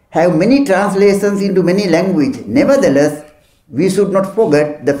 have many translations into many languages. Nevertheless, we should not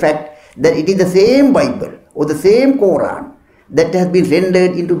forget the fact that it is the same Bible or the same Quran that has been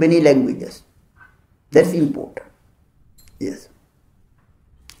rendered into many languages. That's important. Yes.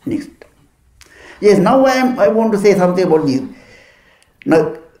 Next. Yes, now I want to say something about this.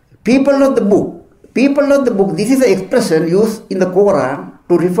 Now, people of the book, this is an expression used in the Quran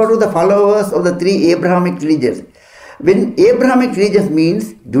to refer to the followers of the three Abrahamic religions. When Abrahamic religions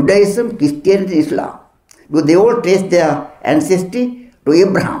means Judaism, Christianity, Islam, because they all trace their ancestry to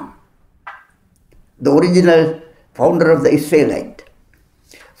Abraham, the original founder of the Israelite.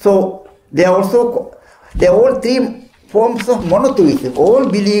 So they are all three forms of monotheism. All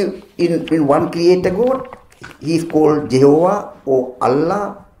believe in one creator God. He is called Jehovah or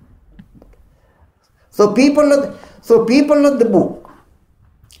Allah. So people of the book,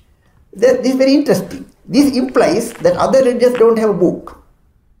 this is very interesting. This implies that other religions don't have a book.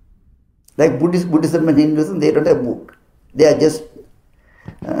 Like Buddhism and Hinduism, they don't have a book. They are just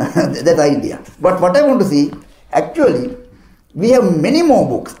that idea. But what I want to see, actually, we have many more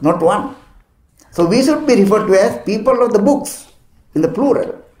books, not one. So we should be referred to as people of the books, in the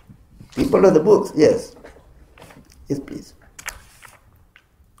plural. People of the books, yes. Yes, please.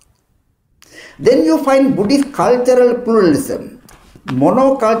 Then you find Buddhist cultural pluralism,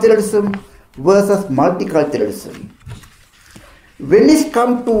 monoculturalism versus multiculturalism. When it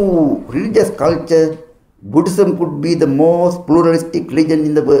comes to religious culture, Buddhism could be the most pluralistic religion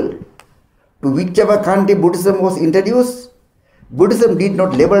in the world. To whichever country Buddhism was introduced, Buddhism did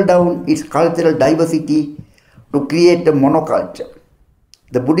not level down its cultural diversity to create a monoculture.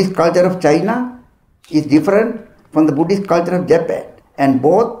 The Buddhist culture of China is different from the Buddhist culture of Japan, and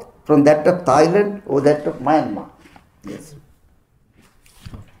both from that of Thailand or that of Myanmar. Yes.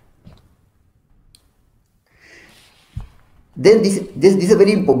 Then this is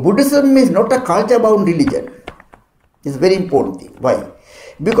very important. Buddhism is not a culture-bound religion. It's a very important thing. Why?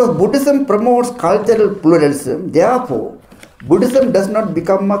 Because Buddhism promotes cultural pluralism. Therefore, Buddhism does not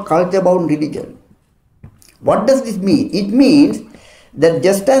become a culture-bound religion. What does this mean? It means that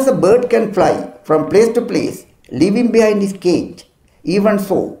just as a bird can fly from place to place, leaving behind his cage, even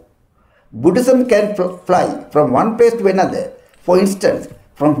so, Buddhism can fly from one place to another. For instance,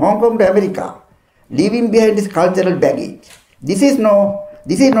 from Hong Kong to America, leaving behind his cultural baggage. This is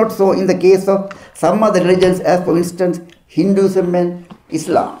not so in the case of some other religions, as for instance Hinduism and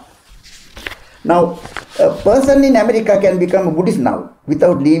Islam. Now, a person in America can become a Buddhist now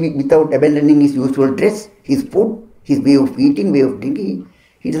without abandoning his usual dress, his food, his way of eating, way of drinking.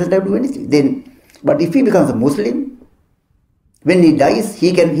 He doesn't have to do anything. But if he becomes a Muslim, when he dies,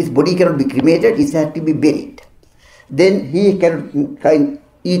 his body cannot be cremated, it has to be buried. Then he cannot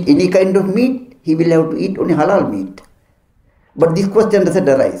eat any kind of meat, he will have to eat only halal meat. But this question doesn't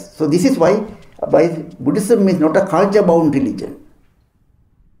arise. So this is why Buddhism is not a culture-bound religion.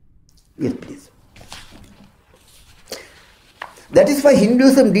 Yes, please. That is why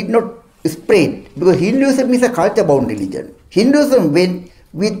Hinduism did not spread, because Hinduism is a culture-bound religion. Hinduism went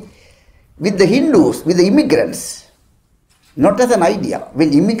with the Hindus, with the immigrants, not as an idea.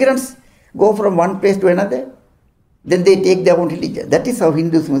 When immigrants go from one place to another, then they take their own religion. That is how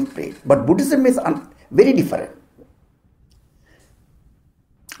Hinduism spread. But Buddhism is very different.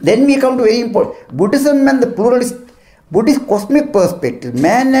 Then we come to very important, Buddhism and the pluralist Buddhist cosmic perspective,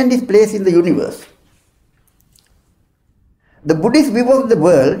 man and his place in the universe. The Buddhist view of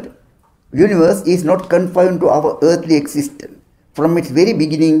the universe is not confined to our earthly existence. From its very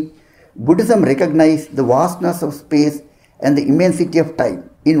beginning, Buddhism recognized the vastness of space and the immensity of time.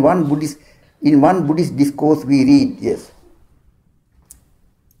 In one Buddhist discourse we read, yes.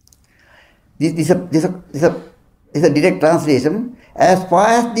 This is a direct translation. As far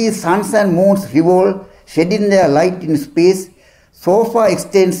as the suns and moons revolve, shedding their light in space, so far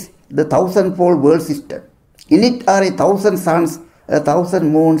extends the thousandfold world system. In it are 1,000 suns, 1,000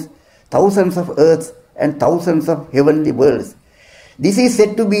 moons, thousands of earths, and thousands of heavenly worlds. This is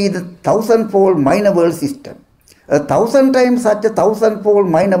said to be the thousandfold minor world system. 1,000 times such a thousandfold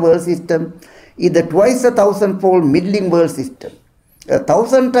minor world system is the twice a thousandfold middling world system.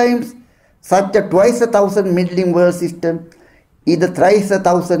 1,000 times such a twice a thousand middling world system is the thrice a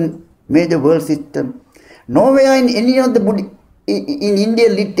thousand major world system. Nowhere in any of the in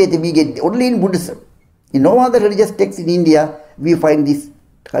Indian literature we get, only in Buddhism. In no other religious text in India we find this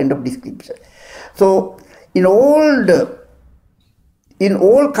kind of description. So in all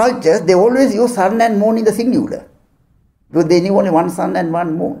cultures they always use sun and moon in the singular, because they need only one sun and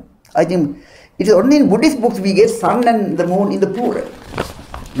one moon. I think it is only in Buddhist books we get sun and the moon in the plural,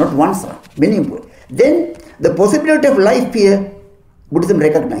 not one sun, many moon. Then the possibility of life here Buddhism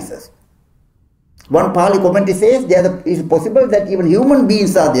recognizes. One Pali commentary says it is possible that even human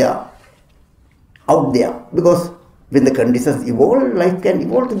beings are there, out there, because when the conditions evolve, life can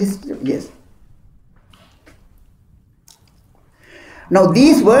evolve to this, yes. Now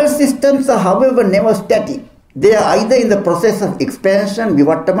these world systems are however never static. They are either in the process of expansion,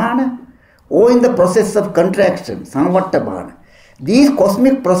 vivattamana, or in the process of contraction, samvattamana. These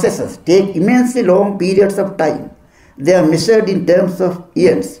cosmic processes take immensely long periods of time. They are measured in terms of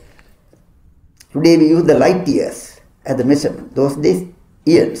years. Today we use the light years as the measurement. Those days,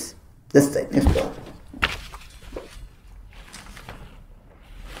 years. This side, next one.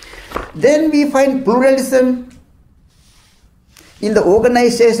 Then we find pluralism in the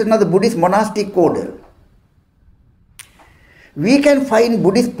organization of the Buddhist monastic order. We can find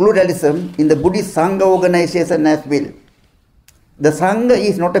Buddhist pluralism in the Buddhist Sangha organization as well. The Sangha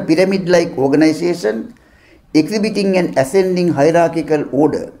is not a pyramid-like organization exhibiting an ascending hierarchical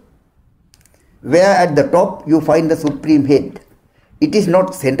order, where at the top you find the supreme head. It is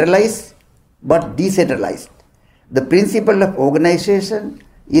not centralized but decentralized. The principle of organization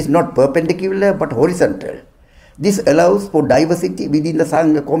is not perpendicular but horizontal. This allows for diversity within the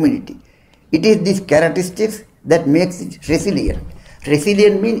Sangha community. It is these characteristics that makes it resilient.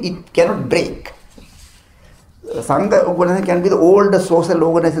 Resilient means it cannot break. Sangha organization can be the oldest social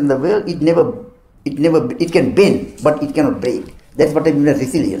organization in the world. It can bend, but it cannot break. That's what I mean by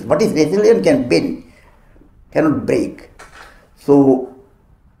resilience. What is resilient can bend, cannot break. So,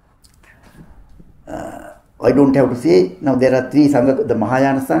 I don't have to say, now there are three Sangha, the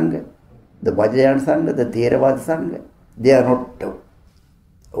Mahayana Sangha, the Vajrayana Sangha, the Theravada Sangha. They are not,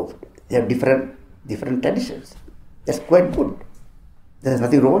 they have different traditions. That's quite good. There's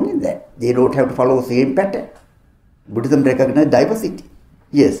nothing wrong in that. They don't have to follow the same pattern. Buddhism recognizes diversity.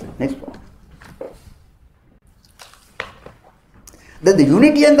 Yes, next one. Then the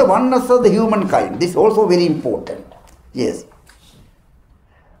unity and the oneness of the humankind. This is also very important. Yes.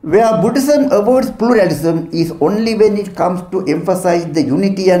 Where Buddhism avoids pluralism is only when it comes to emphasize the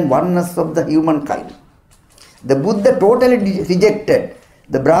unity and oneness of the humankind. The Buddha totally rejected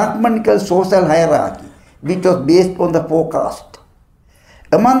the Brahmanical social hierarchy, which was based on the four castes.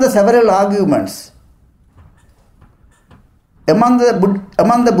 Among the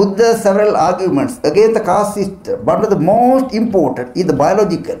Buddha's several arguments against the caste system, one of the most important is the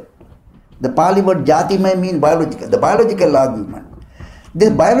biological. The Pali word jatimaya means biological. The biological argument.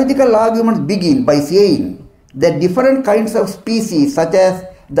 These biological arguments begin by saying that different kinds of species such as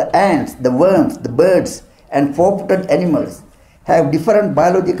the ants, the worms, the birds and four-footed animals have different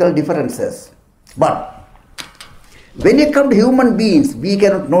biological differences. But when it comes to human beings, we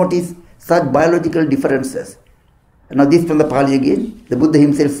cannot notice such biological differences. Now this from the Pali again. The Buddha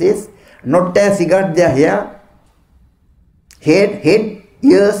himself says, not as regard their hair, head,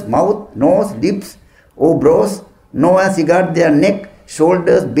 ears, mouth, nose, lips, or brows, nor as regard their neck,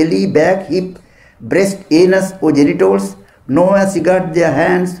 shoulders, belly, back, hip, breast, anus, or genitals, nor as regard their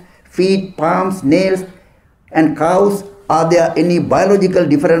hands, feet, palms, nails, and calves, are there any biological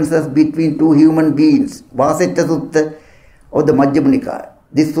differences between two human beings? Vasetta Sutta or the Majjhima Nikaya.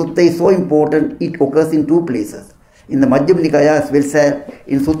 This sutta is so important, it occurs in two places. In the Majjhima Nikaya as well as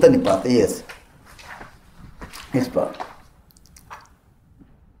in Sutta Nipata. Yes. Next part.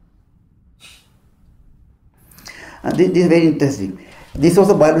 This is very interesting. This is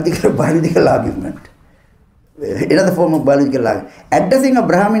also biological argument. Another form of biological argument. Addressing a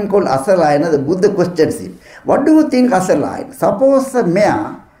Brahmin called Asalayana, the Buddha questions him, what do you think, Asalayana? Suppose a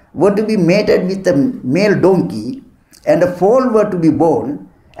mare were to be mated with a male donkey and a foal were to be born.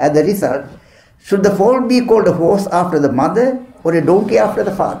 As a result, should the foal be called a horse after the mother or a donkey after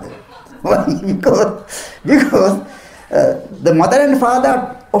the father? Why? Because the mother and father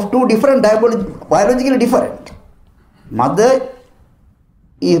are of two different, biologically different. Mother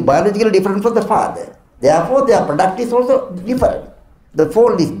is biologically different from the father. Therefore, their product is also different. The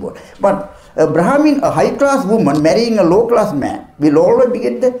foal is born. But a Brahmin, a high-class woman marrying a low-class man will always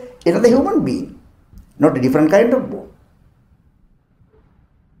beget another human being, not a different kind of born.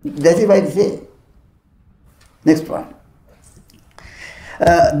 That is why I say. Next one.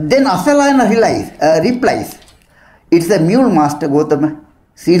 Then Asalayana replies, it's a mule master, Gautama,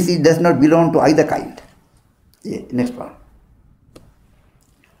 since it does not belong to either kind. Yeah, next one.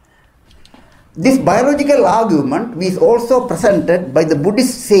 This biological argument is also presented by the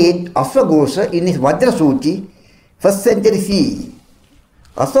Buddhist sage Aswagosha in his Vajrasuchi, 1st century CE.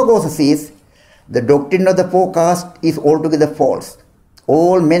 Aswagosha says, the doctrine of the four castes is altogether false.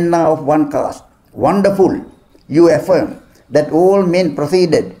 All men are of one caste. Wonderful, you affirm that all men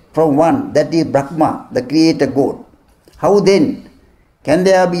proceeded from one, that is Brahma, the creator God. How then can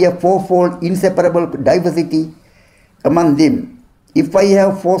there be a fourfold inseparable diversity among them? If I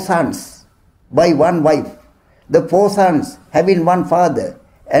have 4 sons by one wife, the 4 sons having one father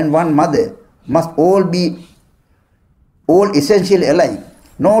and one mother must all all essentially alike.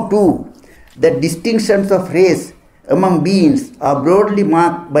 Know too that distinctions of race among beings are broadly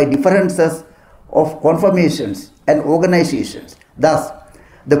marked by differences of conformations and organizations. Thus,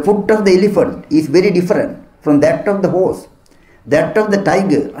 the foot of the elephant is very different from that of the horse, that of the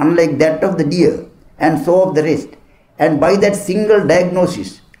tiger unlike that of the deer, and so of the rest. And by that single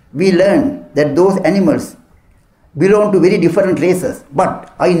diagnosis, we learn that those animals belong to very different races.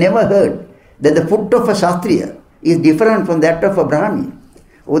 But I never heard that the foot of a Shastriya is different from that of a Brahmin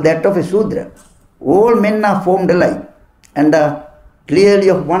or that of a Shudra. All men are formed alike and are clearly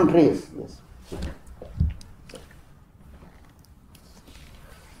of one race. Yes.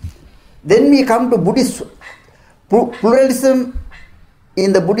 Then we come to Buddhist pluralism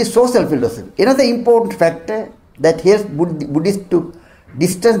in the Buddhist social philosophy. Another important factor that helps Buddhists to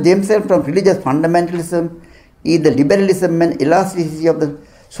distance themselves from religious fundamentalism is the liberalism and elasticity of the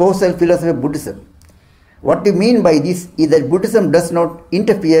social philosophy of Buddhism. What we mean by this is that Buddhism does not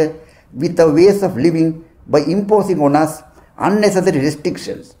interfere with our ways of living by imposing on us unnecessary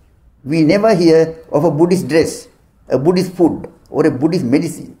restrictions. We never hear of a Buddhist dress, a Buddhist food, or a Buddhist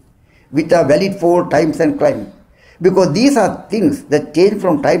medicine, which are valid for all times and climates, because these are things that change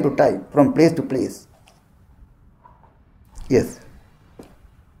from time to time, from place to place. Yes.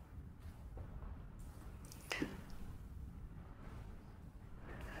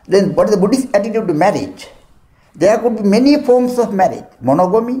 Then what is the Buddhist attitude to marriage? There could be many forms of marriage.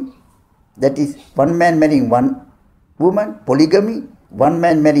 Monogamy, that is one man marrying one woman. Polygamy, one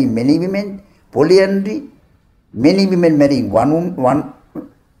man marrying many women. Polyandry, many women marrying one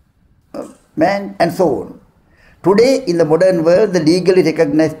man, and so on. Today, in the modern world, the legally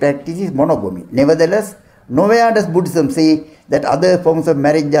recognized practice is monogamy. Nevertheless, nowhere does Buddhism say that other forms of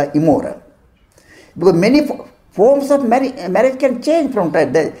marriage are immoral. Because many forms of marriage can change from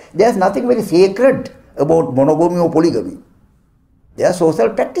time. There is nothing very sacred about monogamy or polygamy. They are social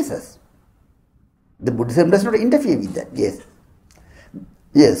practices. The Buddhism does not interfere with that. Yes.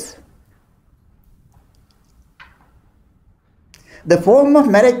 Yes. The form of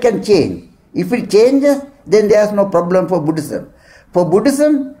marriage can change. If it changes, then there is no problem for Buddhism. For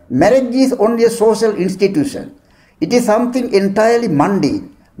Buddhism, marriage is only a social institution. It is something entirely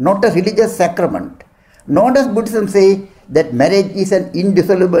mundane, not a religious sacrament. Nor does Buddhism say that marriage is an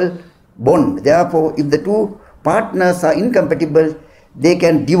indissoluble bond. Therefore, if the two partners are incompatible, they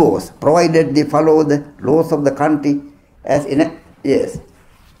can divorce, provided they follow the laws of the country as in a... Yes.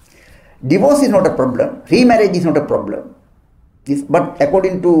 Divorce is not a problem. Remarriage is not a problem. But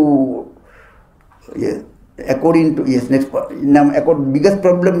according to... Yes, biggest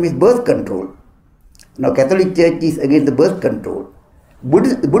problem is birth control. Now, Catholic Church is against the birth control.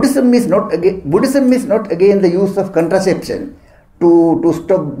 Buddhism is not against the use of contraception to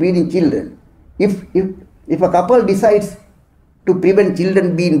stop breeding children. If a couple decides to prevent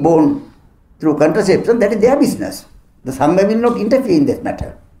children being born through contraception, that is their business. The Sangha will not interfere in that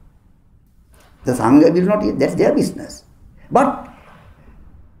matter. The Sangha will not, that's their business. But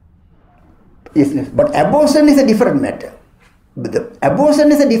abortion is a different matter.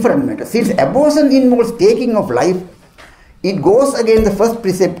 Since abortion involves taking of life, it goes against the first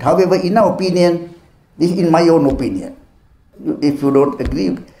precept. However, in our opinion, this is in my own opinion. If you don't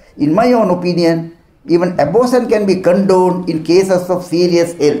agree, in my own opinion, even abortion can be condoned in cases of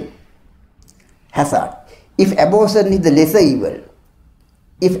serious health hazard. If abortion is the lesser evil,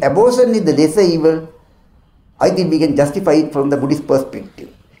 I think we can justify it from the Buddhist perspective.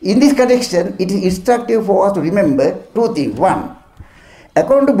 In this connection, it is instructive for us to remember two things. One,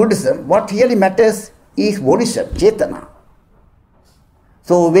 according to Buddhism, what really matters is volition, chetana.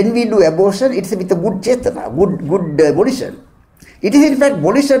 So when we do abortion, it's with a good chetana, good volition. It is in fact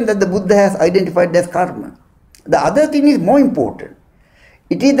volition that the Buddha has identified as karma. The other thing is more important.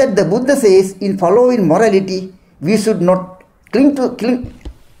 It is that the Buddha says in following morality, we should not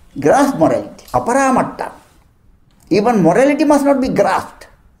grasp morality, aparamatta. Even morality must not be grasped.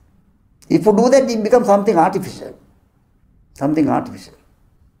 If you do that, it becomes something artificial.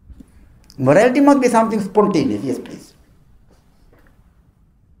 Morality must be something spontaneous. Yes, please.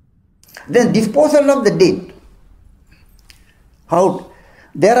 Then disposal of the dead. How?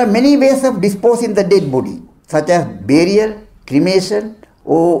 There are many ways of disposing the dead body, such as burial, cremation,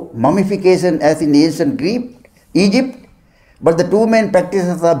 or mummification as in ancient Egypt. But the two main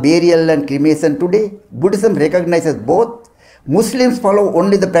practices are burial and cremation today. Buddhism recognizes both. Muslims follow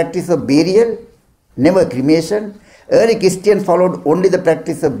only the practice of burial, never cremation. Early Christians followed only the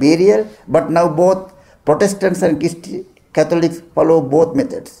practice of burial, but now both Protestants and Catholics follow both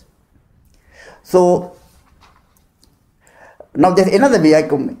methods. So, now there's another way I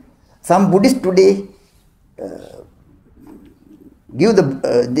come. Some Buddhists today give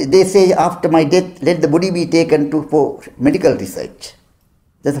they say after my death, let the body be taken for medical research.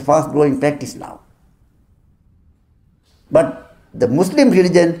 That's a fast growing practice now. But the Muslim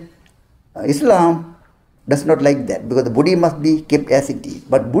religion, Islam, does not like that, because the body must be kept as it is.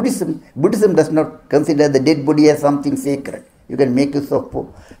 But Buddhism does not consider the dead body as something sacred. You can make use of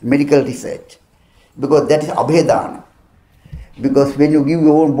for medical research, because that is abhedana. Because when you give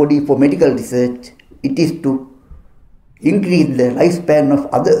your own body for medical research, it is to increase the lifespan of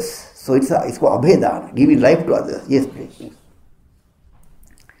others. So it's called abhedana, giving life to others. Yes, please.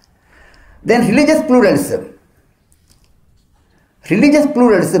 Then religious pluralism. Religious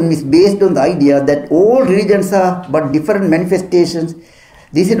pluralism is based on the idea that all religions are but different manifestations.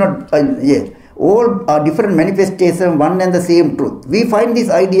 This is not, all are different manifestations, one and the same truth. We find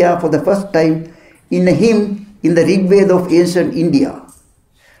this idea for the first time in a hymn in the Rig Veda of ancient India.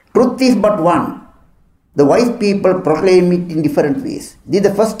 Truth is but one. The wise people proclaim it in different ways. This is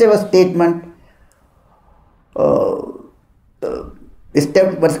the first ever statement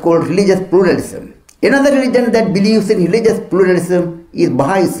established what's called religious pluralism. Another religion that believes in religious pluralism is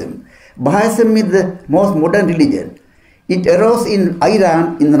Baha'ism. Baha'ism is the most modern religion. It arose in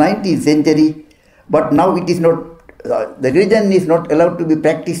Iran in the 19th century, but now it is not, the religion is not allowed to be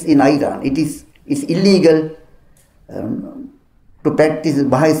practiced in Iran. It's illegal to practice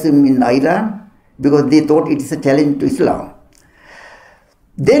Baha'ism in Iran because they thought it is a challenge to Islam.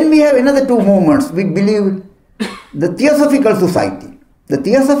 Then we have another two movements which believe the Theosophical Society. The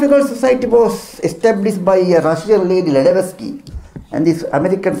Theosophical Society was established by a Russian lady, Ledevsky, and this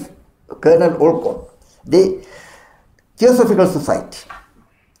American Colonel Olcott. Theosophical Society.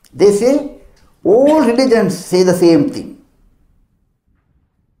 They say all religions say the same thing.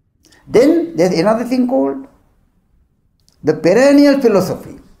 Then there is another thing called the perennial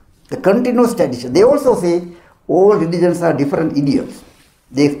philosophy, the continuous tradition. They also say all religions are different idioms.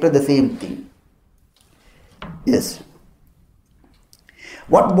 They express the same thing. Yes.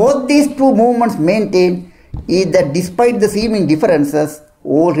 What both these two movements maintain is that despite the seeming differences,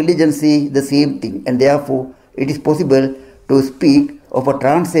 all religions say the same thing, and therefore it is possible to speak of a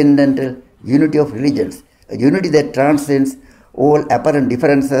transcendental unity of religions, a unity that transcends all apparent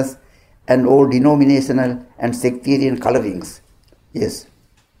differences and all denominational and sectarian colorings. Yes.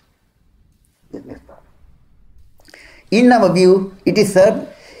 In our view, it is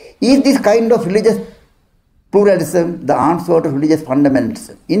said, is this kind of religious pluralism the answer to religious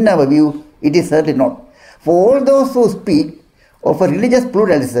fundamentalism? In our view, it is certainly not. For all those who speak of a religious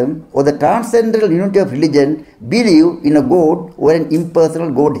pluralism or the transcendental unity of religion believe in a God or an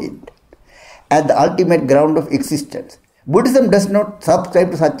impersonal Godhead as the ultimate ground of existence. Buddhism does not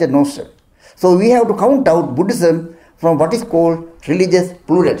subscribe to such a notion. So we have to count out Buddhism from what is called religious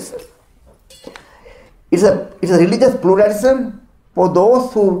pluralism. It's a religious pluralism for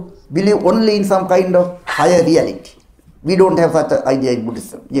those who believe only in some kind of higher reality. We don't have such an idea in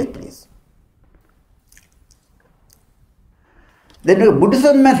Buddhism. Yes, please. Then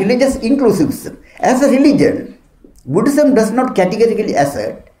Buddhism and religious inclusivism. As a religion, Buddhism does not categorically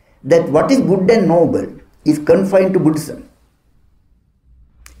assert that what is good and noble is confined to Buddhism.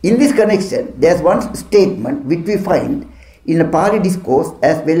 In this connection, there is one statement which we find in a Pali discourse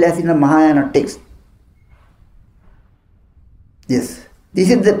as well as in a Mahayana text. Yes, this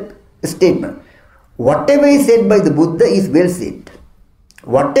is the statement. Whatever is said by the Buddha is well said.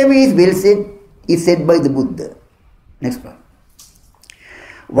 Whatever is well said is said by the Buddha. Next one.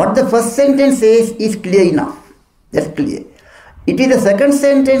 What the first sentence says is clear enough. That's clear. It is the second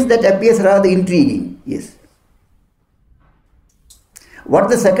sentence that appears rather intriguing. Yes. What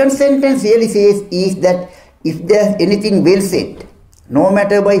the second sentence really says is that if there is anything well said, no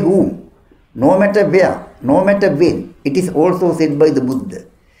matter by whom, no matter where, no matter when, it is also said by the Buddha.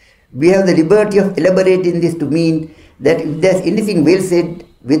 We have the liberty of elaborating this to mean that if there is anything well said,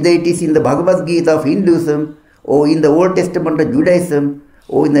 whether it is in the Bhagavad Gita of Hinduism, or in the Old Testament of Judaism,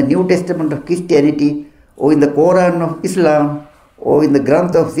 or in the New Testament of Christianity, or in the Quran of Islam, or in the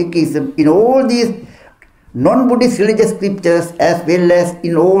Granth of Sikhism, in all these non-Buddhist religious scriptures as well as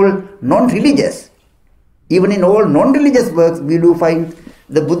in all non-religious, even in all non-religious works, we do find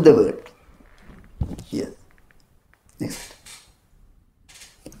the Buddha word. Yes. Next.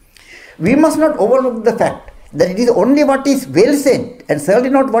 We must not overlook the fact that it is only what is well said and certainly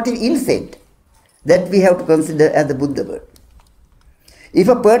not what is ill said that we have to consider as the Buddha word. If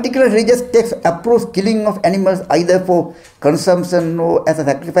a particular religious text approves killing of animals either for consumption or as a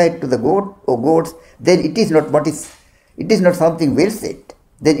sacrifice to the god or gods, then it is not something well said.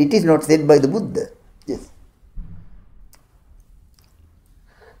 Then it is not said by the Buddha. Yes.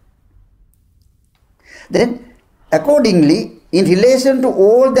 Then accordingly, In relation to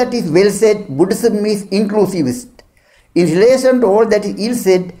all that is well said, Buddhism is inclusivist. In relation to all that is ill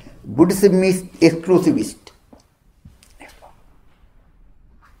said, Buddhism is exclusivist.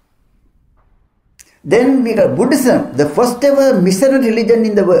 Then we got Buddhism, the first ever missionary religion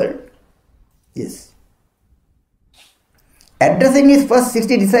in the world. Yes. Addressing his first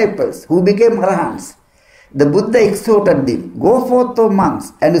 60 disciples who became Arahants, the Buddha exhorted them, go forth, O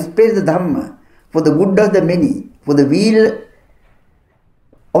monks, and spread the Dhamma for the good of the many, for the weal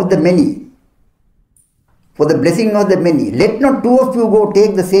of the many, for the blessing of the many. Let not two of you go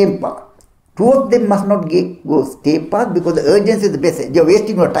take the same path. Two of them must not go same path because the urgency is the best. You are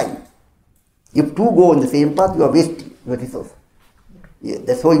wasting your time. If two go on the same path, you are wasting your resource. Yeah,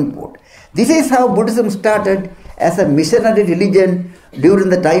 that's so important. This is how Buddhism started as a missionary religion during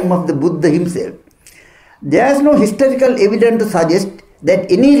the time of the Buddha himself. There is no historical evidence to suggest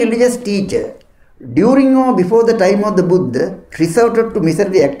that any religious teacher during or before the time of the Buddha resorted to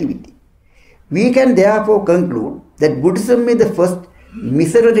missionary activity. We can therefore conclude that Buddhism is the first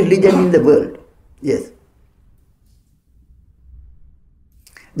missionary religion in the world. Yes.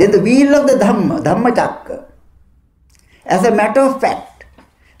 Then the wheel of the Dhamma, Dhammacakka. As a matter of fact,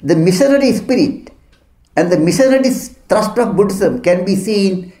 the missionary spirit and the missionary thrust of Buddhism can be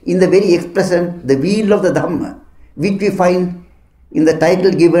seen in the very expression, the wheel of the Dhamma, which we find in the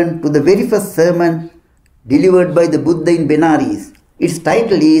title given to the very first sermon delivered by the Buddha in Benares. Its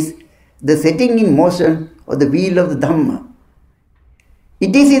title is The Setting in Motion of the Wheel of the Dhamma.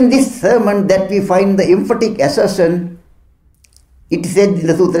 It is in this sermon that we find the emphatic assertion. It is said in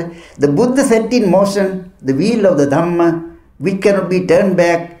the sutra, the Buddha set in motion the wheel of the Dhamma, which cannot be turned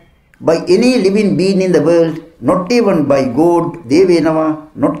back by any living being in the world, not even by God, Devenava,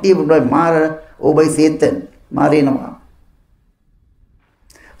 not even by Mara or by Satan, Marenava.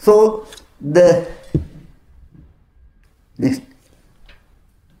 So, the next.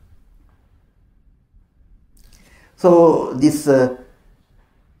 So, this,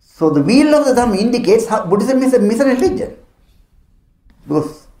 so the wheel of the Dhamma indicates how Buddhism is a missionary religion.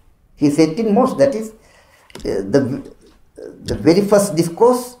 Because he set in motion, that is the very first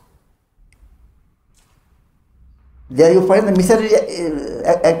discourse. There you find the missionary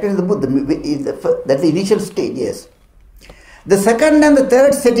activity of the Buddha, that's the initial stage, yes. The second and the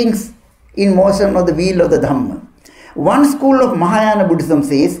third settings in motion of the wheel of the Dhamma. One school of Mahayana Buddhism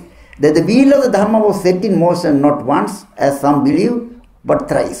says that the wheel of the Dhamma was set in motion not once, as some believe, but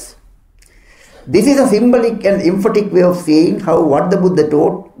thrice. This is a symbolic and emphatic way of saying how what the Buddha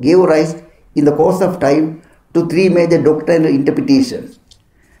taught gave rise in the course of time to three major doctrinal interpretations.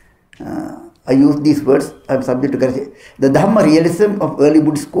 I use these words, I am subject to correction. The Dhamma realism of early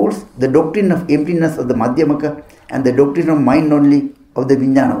Buddhist schools, the doctrine of emptiness of the Madhyamaka, and the doctrine of mind only of the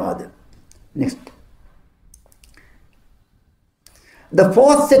Vijnanavada. Next. The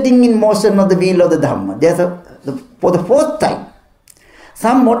fourth setting in motion of the wheel of the Dhamma. For the fourth time,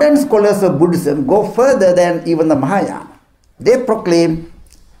 some modern scholars of Buddhism go further than even the Mahayana. They proclaim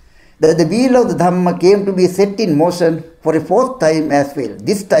that the wheel of the Dhamma came to be set in motion for a fourth time as well,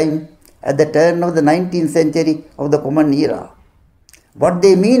 this time at the turn of the 19th century of the Common Era. What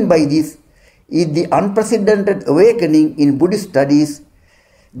they mean by this is the unprecedented awakening in Buddhist studies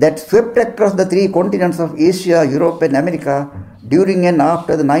that swept across the three continents of Asia, Europe and America during and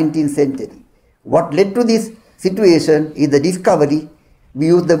after the 19th century. What led to this situation is the discovery, we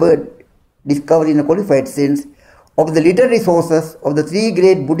use the word discovery in a qualified sense, of the literary sources of the three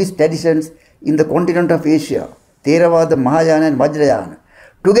great Buddhist traditions in the continent of Asia, Theravada, Mahayana and Vajrayana,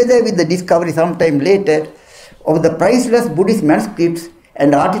 together with the discovery sometime later of the priceless Buddhist manuscripts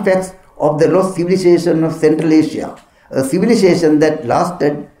and artifacts of the lost civilization of Central Asia, a civilization that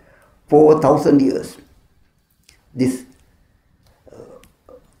lasted for 1,000 years. This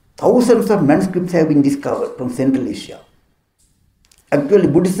thousands of manuscripts have been discovered from Central Asia. Actually,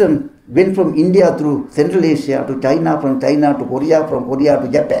 Buddhism went from India through Central Asia to China, from China to Korea, from Korea to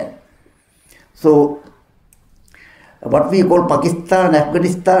Japan. So, what we call Pakistan,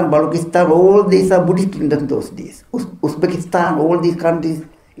 Afghanistan, Balochistan, all these are Buddhist kingdoms those days. Uzbekistan, all these countries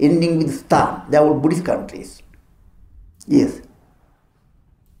ending with Stan, they are all Buddhist countries. Yes.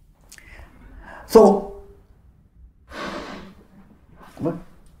 So,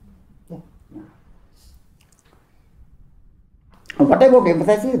 what I want to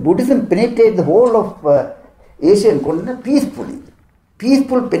emphasize is Buddhism penetrated the whole of Asian continent peacefully.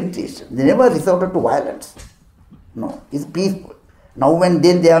 Peaceful penetration. They never resorted to violence. No, it's peaceful. Now and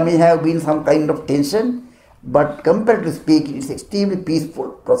then there may have been some kind of tension, but comparatively speaking, it's extremely peaceful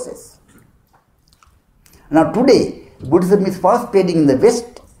process. Now today, Buddhism is fast spreading in the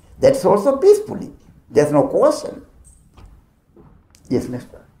West. That's also peacefully. There's no coercion. Yes,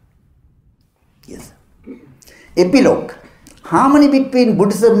 next one. Yes. Epilogue. Harmony between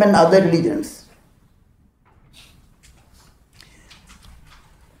Buddhism and other religions.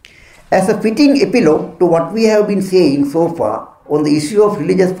 As a fitting epilogue to what we have been saying so far on the issue of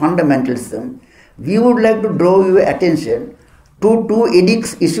religious fundamentalism, we would like to draw your attention to two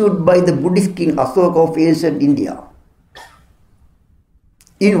edicts issued by the Buddhist king Asoka of ancient India.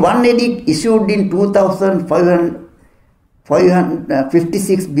 In one edict issued in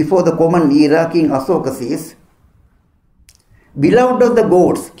 2556 before the Common Era, King Asoka says, "Beloved of the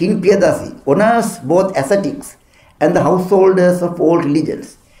gods, King Piyadasi honors both ascetics and the householders of all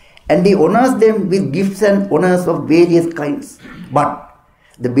religions, and he honors them with gifts and honors of various kinds. But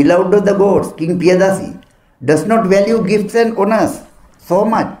the beloved of the gods, King Piyadasi, does not value gifts and honors so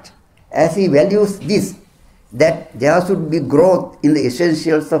much as he values this, that there should be growth in the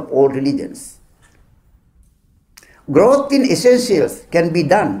essentials of all religions." Growth in essentials can be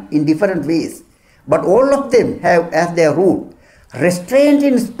done in different ways, but all of them have as their root restraint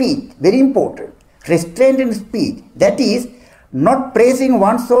in speech, very important, restraint in speech, that is, not praising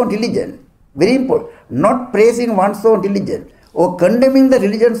one's own religion, very important, not praising one's own religion or condemning the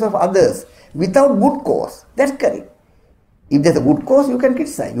religions of others without good cause. That's correct. If there's a good cause, you can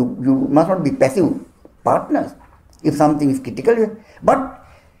criticize. You must not be passive partners if something is critical.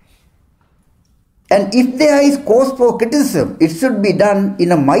 And if there is cause for criticism, it should be done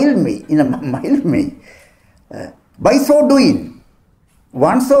in a mild way. By so doing,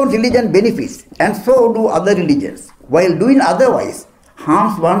 one's own religion benefits, and so do other religions, while doing otherwise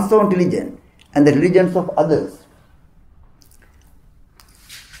harms one's own religion and the religions of others.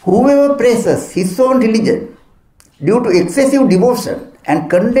 Whoever praises his own religion due to excessive devotion and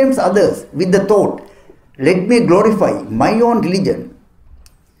condemns others with the thought, "Let me glorify my own religion,"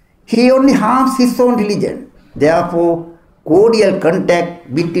 he only harms his own religion. Therefore, cordial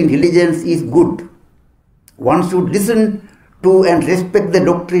contact between religions is good. One should listen to and respect the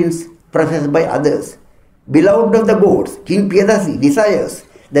doctrines professed by others. Beloved of the gods, King Piyadasi desires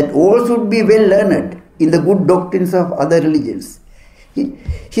that all should be well learned in the good doctrines of other religions.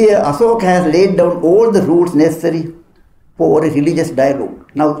 Here, Asoka has laid down all the rules necessary for a religious dialogue.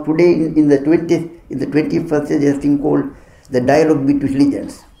 Now, today in the 21st century, there's a thing called the dialogue between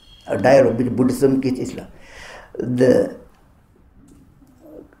religions, a dialogue between Buddhism and Islam. The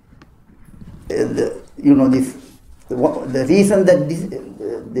reason that this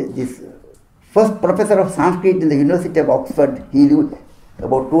first professor of Sanskrit in the University of Oxford, he lived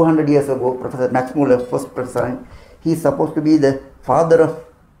about 200 years ago, Professor Max Muller, first professor, he is supposed to be the father of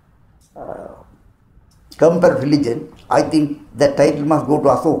comparative religion. I think that title must go to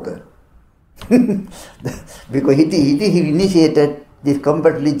Asoka because he initiated this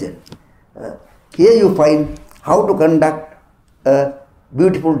comparative religion. Here you find how to conduct a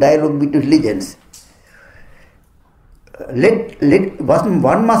beautiful dialogue between religions.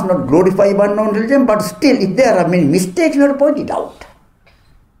 One must not glorify one's own religion, but still, if there are many mistakes, you have to point it out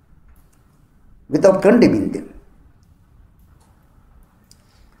without condemning them.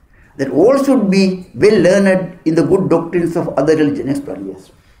 That all should be well learned in the good doctrines of other religions. Next one,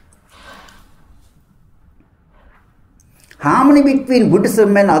 yes. Harmony between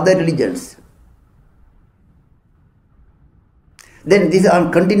Buddhism and other religions. Then this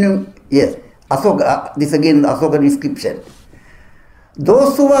I'm continuing. Yes, Asoka. This again, the Asoka inscription.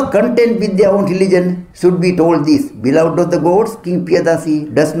 Those who are content with their own religion should be told this: beloved of the gods, King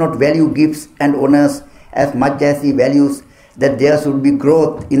Piyadasi does not value gifts and honors as much as he values that there should be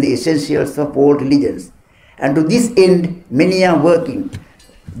growth in the essentials of all religions. And to this end, many are working.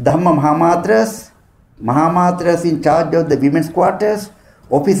 Dhamma Mahamatras in charge of the women's quarters,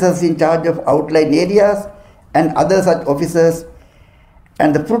 officers in charge of outlying areas, and other such officers.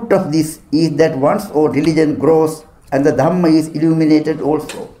 And the fruit of this is that one's own religion grows and the Dhamma is illuminated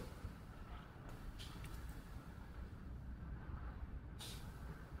also.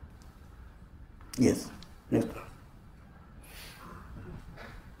 Yes. Next one.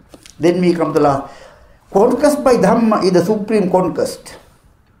 Then we come to the last. Conquest by Dhamma is the supreme conquest.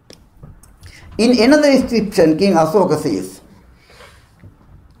 In another inscription, King Asoka says,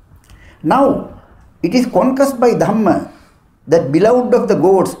 "Now it is conquest by Dhamma that beloved of the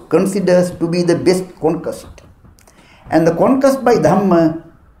gods considers to be the best conquest. And the conquest by Dhamma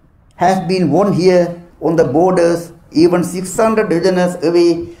has been won here on the borders, even 600 yojanas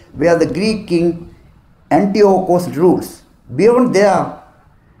away, where the Greek king Antiochus rules. Beyond there,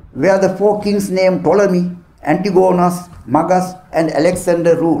 where the four kings named Ptolemy, Antigonus, Magas, and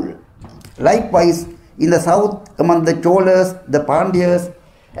Alexander rule. Likewise, in the south, among the Cholas, the Pandyas,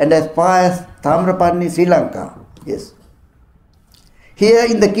 and as far as Tamrapanni, Sri Lanka." Yes. Here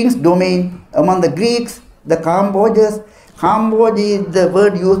in the king's domain, among the Greeks, the Cambodians, Cambodia is the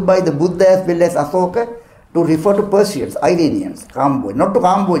word used by the Buddha as well as Asoka to refer to Persians, Iranians, Cambodia, not to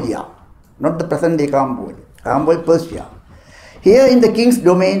Cambodia, not the present day Cambodia, Cambodia, Persia. Here in the king's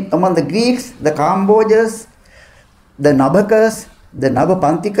domain, among the Greeks, the Cambodians, the Nabakas, the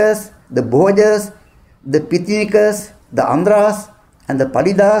Navapantikas, the Bhojas, the Pitinikas, the Andhras, and the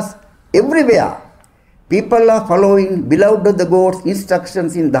Palidas, everywhere, people are following beloved of the gods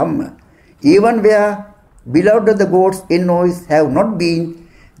instructions in Dhamma. Even where beloved of the gods envoys have not been,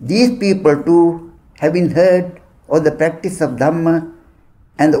 these people too have been heard of the practice of Dhamma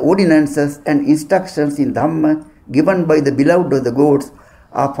and the ordinances and instructions in Dhamma given by the beloved of the gods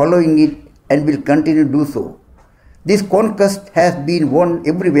are following it and will continue to do so. This conquest has been won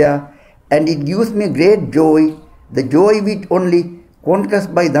everywhere, and it gives me great joy, the joy which only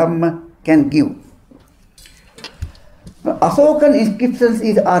conquest by Dhamma can give. Asokan inscriptions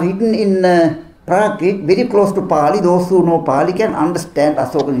are written in Prakrit, very close to Pali. Those who know Pali can understand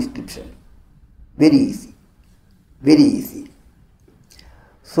Asokan inscription. Very easy. Very easy.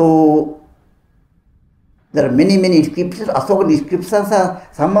 So, there are many inscriptions. Asokan inscriptions are,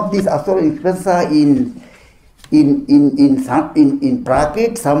 some of these Asokan inscriptions are in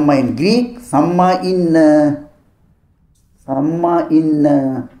Prakrit, some are in Greek, some are in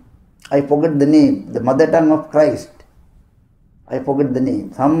I forget the name, the mother tongue of Christ. I forget the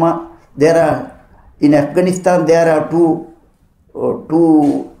name. Some are, there are, in Afghanistan there are two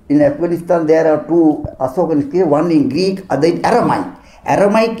Asokan inscriptions, one in Greek, other in Aramaic.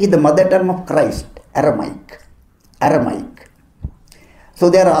 Aramaic is the mother tongue of Christ. Aramaic. So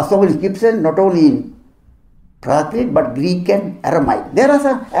there are Asokan inscriptions not only in Prakrit but Greek and Aramaic. There are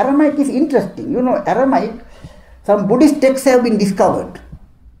some, Aramaic is interesting. You know, Aramaic, some Buddhist texts have been discovered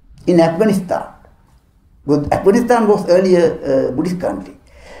in Afghanistan. Afghanistan was earlier a Buddhist country,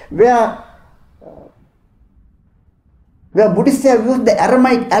 where Buddhists have used the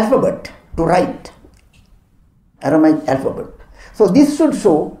Aramaic alphabet to write. Aramaic alphabet. So this should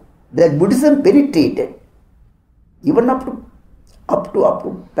show that Buddhism penetrated even up to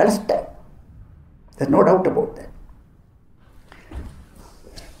Palestine. There's no doubt about that.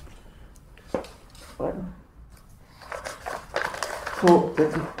 So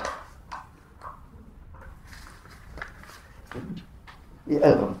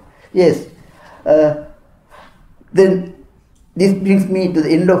yes. Then this brings me to the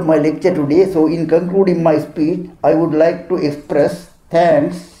end of my lecture today. So in concluding my speech, I would like to express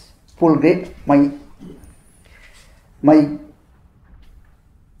my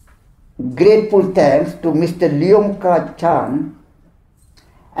grateful thanks to Mr. Leomka Chan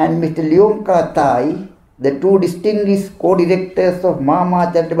and Mr. Leomka Thai, the two distinguished co-directors of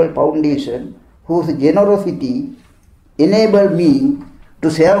MaMa Charitable Foundation, whose generosity enabled me to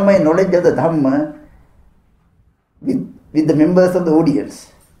share my knowledge of the Dhamma with the members of the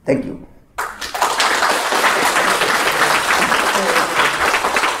audience. Thank you.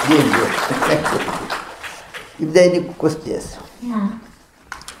 If there are any questions. Yeah.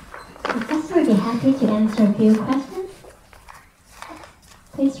 Professor would be happy to answer a few questions.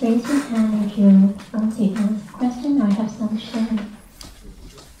 Please raise your hand if you want to ask a question or have some sharing.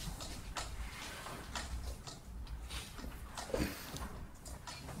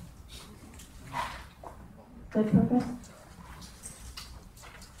 Good, Professor?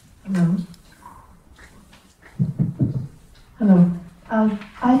 Hello.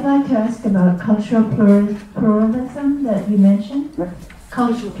 I'd like to ask about cultural pluralism that you mentioned.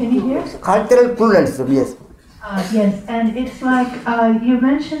 Can you hear? Cultural pluralism, yes. Yes, and it's like you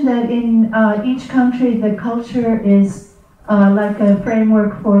mentioned that in each country the culture is like a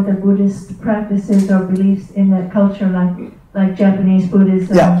framework for the Buddhist practices or beliefs in that culture, like Japanese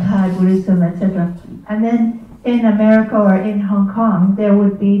Buddhism, Thai Buddhism, etc. And then in America or in Hong Kong, there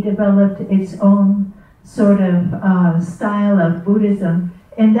would be developed its own sort of style of Buddhism.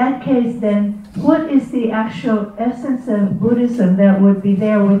 In that case, then, what is the actual essence of Buddhism that would be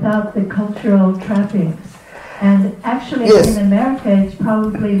there without the cultural trappings? And actually, in America, it's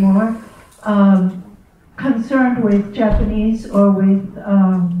probably more concerned with Japanese or with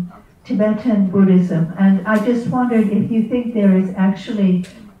Tibetan Buddhism. And I just wondered if you think there is actually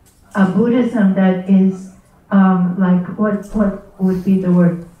a Buddhism that is like, what would be the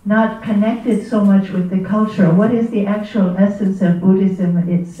word? Not connected so much with the culture. What is the actual essence of Buddhism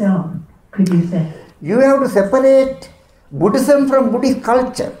itself, could you say? You have to separate Buddhism from Buddhist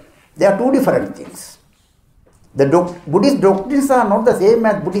culture. They are two different things. The Buddhist doctrines are not the same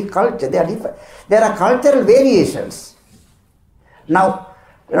as Buddhist culture. They are different. There are cultural variations. Now,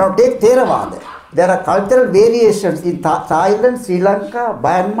 Take Theravada. There are cultural variations in Thailand, Sri Lanka,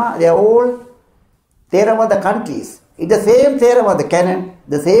 Myanmar. They are all Theravada countries. It's the same Theravada canon,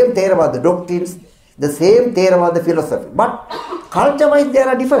 the same Theravada doctrines, the same Theravada philosophy. But culture-wise, there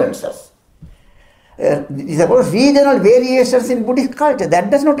are differences. It's about regional variations in Buddhist culture. That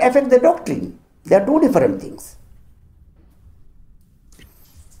does not affect the doctrine. They are two different things.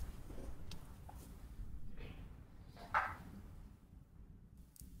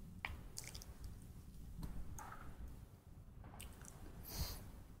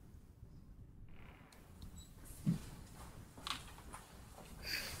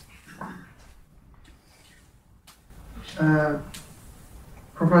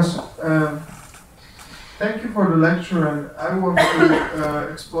 Professor, thank you for the lecture, and I want to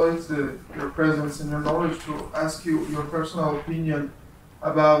exploit your presence and your knowledge to ask you your personal opinion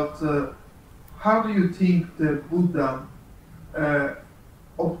about how do you think the Buddha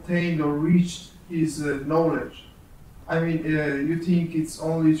obtained or reached his knowledge? I mean, you think it's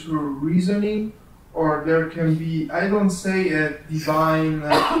only through reasoning, or there can be, I don't say a divine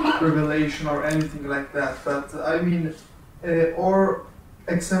revelation or anything like that, but I mean, or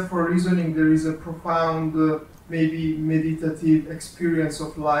except for reasoning, there is a profound, maybe meditative experience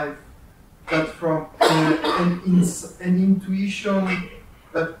of life that from an intuition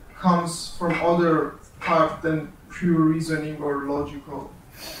that comes from other part than pure reasoning or logical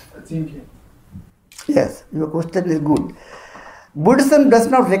thinking. Yes, your question is good. Buddhism does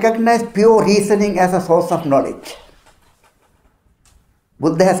not recognize pure reasoning as a source of knowledge.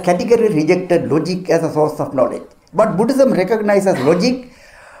 Buddha has categorically rejected logic as a source of knowledge. But Buddhism recognizes logic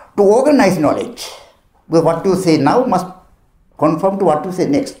to organize knowledge. Because what you say now must conform to what you say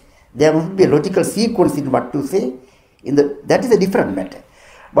next. There must be a logical sequence in what you say. That is a different matter.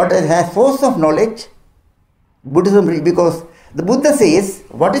 But as a source of knowledge, Buddhism, because the Buddha says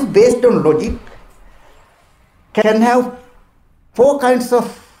what is based on logic can have four kinds of,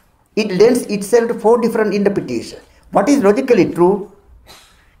 it lends itself to four different interpretations. What is logically true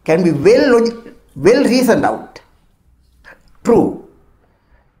can be well reasoned out. True.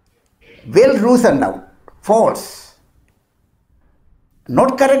 Well reasoned out. False.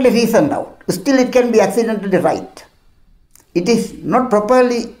 Not correctly reasoned out. Still it can be accidentally right. It is not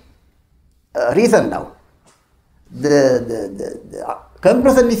properly reasoned out. The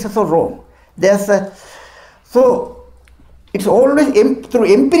conclusion is also wrong. So it's always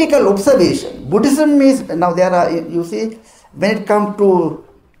through empirical observation. Buddhism is, now there are, you see, when it comes to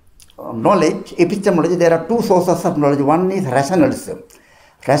knowledge, epistemology, there are two sources of knowledge. One is rationalism.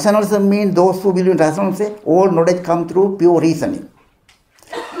 Rationalism means those who believe in rationalism say all knowledge comes through pure reasoning.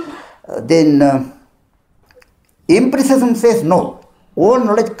 Then empiricism says no, all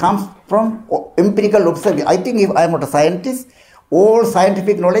knowledge comes from empirical observation. I think if I am not a scientist, all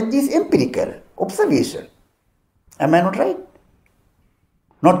scientific knowledge is empirical observation. Am I not right?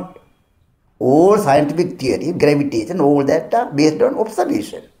 Not all scientific theory, gravitation, all that are based on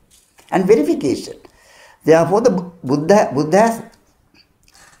observation and verification. Therefore, the Buddha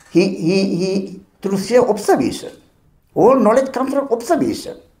he through sheer observation. All knowledge comes from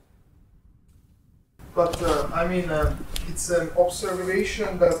observation. But I mean, it's an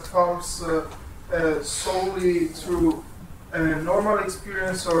observation that comes solely through normal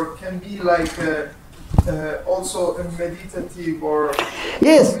experience, or can be like also a meditative or...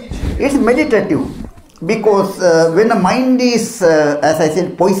 Yes, it's meditative, because when the mind is, as I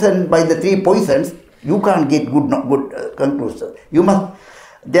said, poisoned by the three poisons, you can't get good conclusion. You must,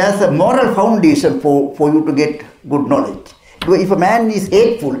 there's a moral foundation for you to get good knowledge. If a man is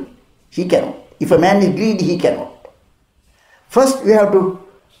hateful, he cannot. If a man is greedy, he cannot. First, you have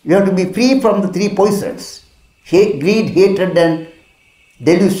to be free from the three poisons: greed, hatred, and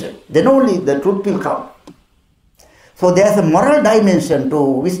delusion. Then only the truth will come. So there is a moral dimension to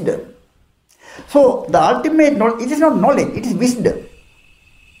wisdom. So the ultimate knowledge, it is not knowledge, it is wisdom.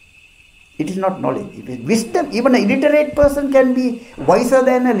 It is not knowledge, it is wisdom. Even an illiterate person can be wiser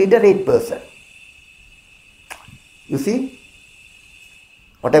than a literate person. You see?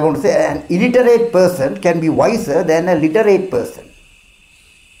 What I want to say, an illiterate person can be wiser than a literate person.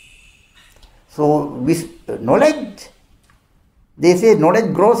 So knowledge, they say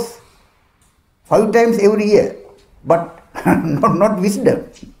knowledge grows 5 times every year, but not wisdom.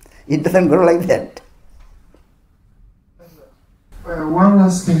 It doesn't grow like that. One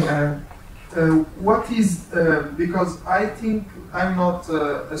last thing, what is, because I think I'm not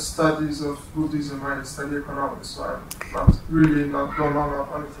a studies of Buddhism, I study economics, so I'm not really don't know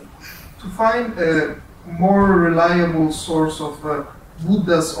anything. To find a more reliable source of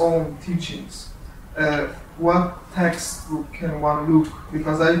Buddha's own teachings, what textbook can one look?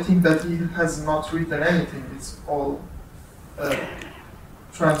 Because I think that he has not written anything. It's all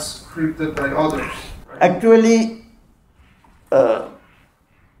transcribed by others. Right? Actually,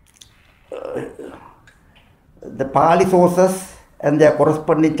 the Pali sources and their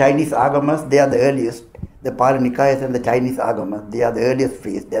corresponding Chinese agamas, they are the earliest. The Pali Nikayas and the Chinese agamas, they are the earliest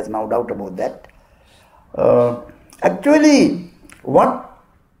phase. There's no doubt about that. Actually, what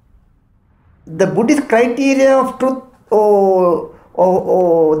the Buddhist criteria of truth or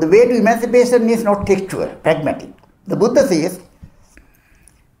the way to emancipation is not textual, pragmatic. The Buddha says,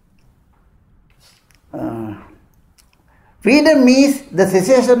 freedom means the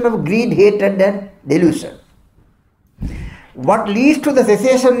cessation of greed, hatred and delusion. What leads to the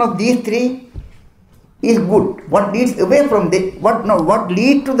cessation of these three is good. What leads away from what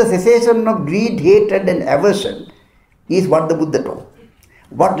leads to the cessation of greed, hatred and aversion is what the Buddha taught.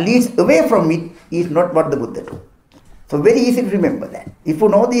 What leads away from it is not what the Buddha taught. So very easy to remember that. If you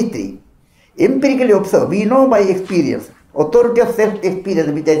know these three, empirically observe, we know by experience, authority of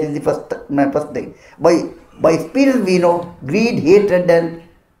self-experience, which I said my first thing. By experience we know greed, hatred and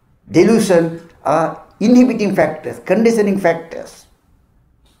delusion are inhibiting factors, conditioning factors.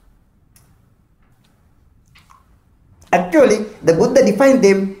 Actually, the Buddha defined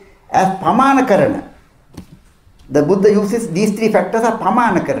them as pamana karana. The Buddha uses these three factors as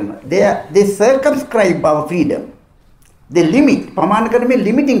pamana karana. They circumscribe our freedom. They limit. Pamana karana means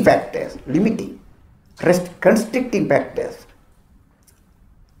limiting factors, constricting factors.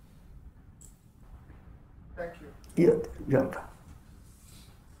 Thank you. Yeah.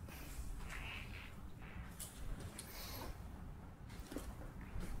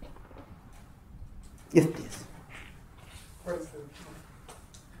 Yes, please.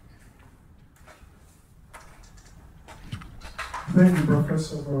 Thank you,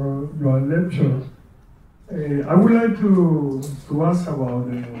 Professor, for your lecture. I would like to ask about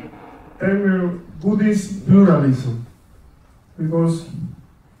the term Buddhist pluralism, because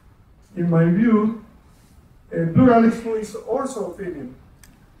in my view, pluralism is also opinion.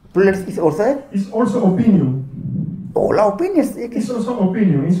 Pluralism is also? It's also opinion. All our opinions. It's also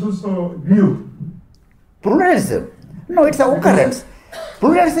opinion. It's also view. Pluralism? No, it's an occurrence.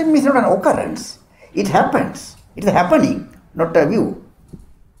 Pluralism is not an occurrence. It happens. It's a happening, not a view.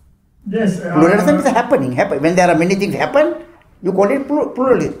 Yes. Pluralism is a happening. When there are many things happen, you call it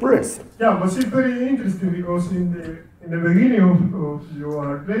pluralism. Yeah, but it's very interesting because in the beginning of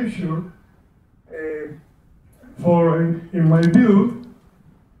your lecture, in my view,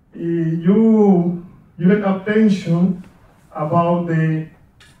 you let attention about the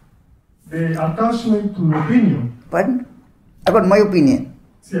attachment to the opinion. Pardon? About my opinion.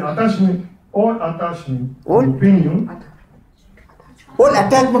 See, attachment to opinion. All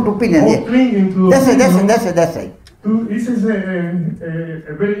attachment to opinion. All clinging to opinion. That's right. This is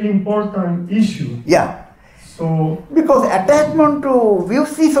a very important issue. Yeah. So because attachment to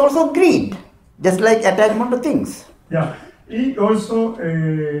views is also greed, just like attachment to things. Yeah. It also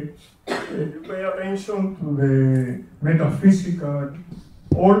pay attention to the metaphysical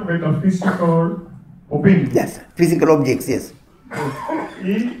opinion. Yes, physical objects, yes.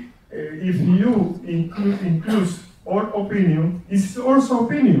 If you include all opinion, it's also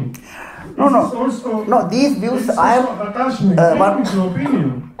opinion. No, these views I have attachment to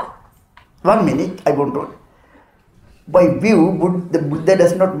opinion. 1 minute, I want to. By view, the Buddha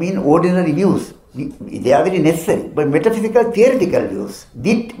does not mean ordinary views. They are very necessary. But metaphysical, theoretical views.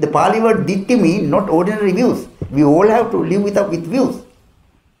 The Pali word ditti means not ordinary views. We all have to live with views.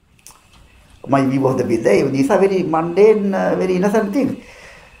 My view of the Buddha, these are very mundane, very innocent things.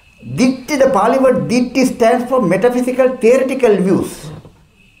 Ditti, the Pali word ditti stands for metaphysical, theoretical views.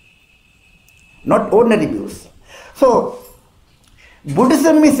 Not ordinary views. So,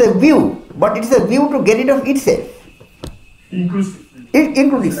 Buddhism is a view, but it is a view to get rid of itself.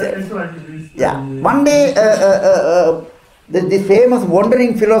 Include itself. Yeah. One day, this famous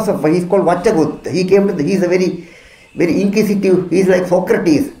wandering philosopher, he's called Vachagutta. He's a very, very inquisitive, he's like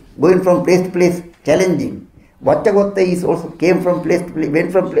Socrates, going from place to place, challenging. Vachagutta is also came from place to place,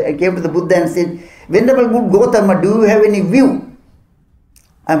 came to the Buddha and said, Venerable good Gautama, do you have any view?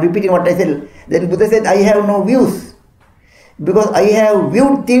 I am repeating what I said. Then Buddha said, I have no views, because I have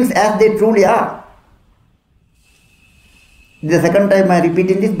viewed things as they truly are. This is the second time I am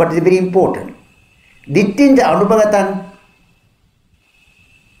repeating this, but it is very important. Dittinja anubhagatan.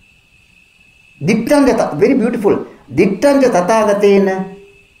 Dittanja, very beautiful. Dittanja tathagatena.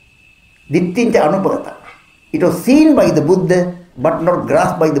 Dittinja anubhagata. It was seen by the Buddha, but not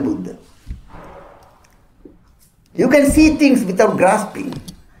grasped by the Buddha. You can see things without grasping.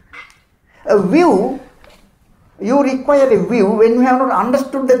 A view You require a view when you have not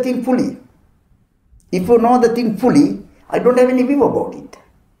understood the thing fully. If you know the thing fully, I don't have any view about it.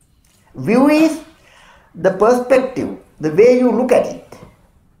 View is the perspective, the way you look at it.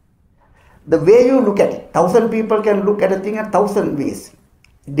 The way you look at it. 1,000 people can look at a thing in 1,000 ways,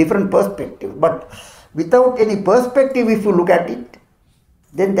 different perspectives. But without any perspective, if you look at it,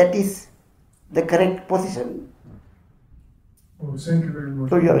 then that is the correct position. Oh, thank you very much.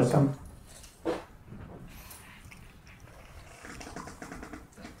 So you are welcome.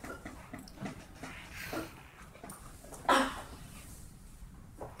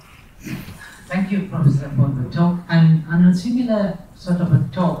 Thank you, Professor, for the talk. And on a similar sort of a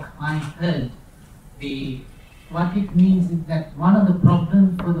talk I heard, what it means is that one of the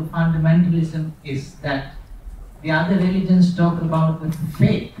problems for the fundamentalism is that the other religions talk about the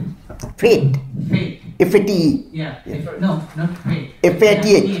faith. Faith. Faith. F-A-T-E. Yeah. No, not faith.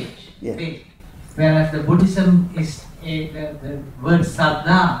 F-A-T-H. Yeah. Faith. Whereas the Buddhism is the word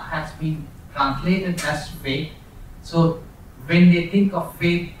saddha has been translated as faith. So when they think of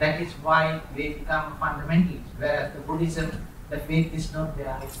faith, that is why they become fundamentalists. Whereas the Buddhism, the faith is not there.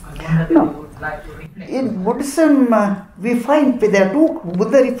 I wonder if you would like to reflect. In Buddhism, we find there are two,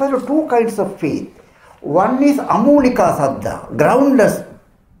 Buddha refers to two kinds of faith. One is amulika saddha, groundless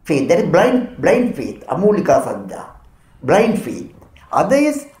faith, that is blind faith, amulika saddha, blind faith. Other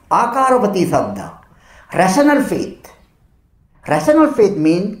is akaravati saddha, rational faith. Rational faith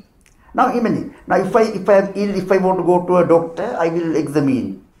means, now imagine, now if I want to go to a doctor, I will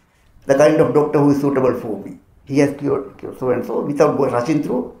examine the kind of doctor who is suitable for me. He has cured so and so, without rushing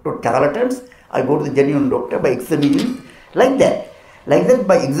through to charlatans. I go to the genuine doctor by examining, like that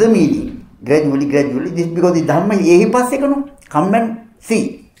by examining. Gradually, this is because the Dhamma is ehipassekano, come and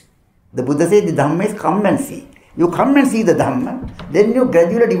see. The Buddha says the Dhamma is come and see. You come and see the Dhamma, then you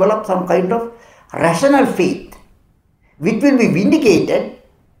gradually develop some kind of rational faith, which will be vindicated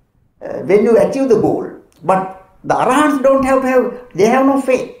when you achieve the goal. But the Arahants don't have they have no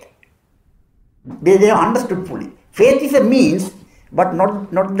faith. They have understood fully. Faith is a means, but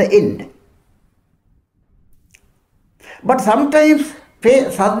not the end. But sometimes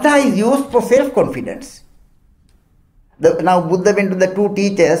saddha is used for self-confidence. Now Buddha went to the two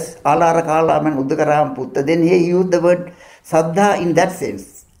teachers, Alara Kalam and Uddaka Putta, then he used the word saddha in that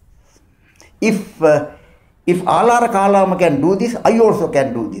sense. If Alara Kalama can do this, I also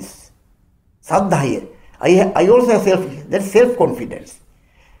can do this. Saddha here. I also have that's self-confidence.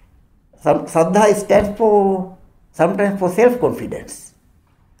 Saddha stands for sometimes for self-confidence.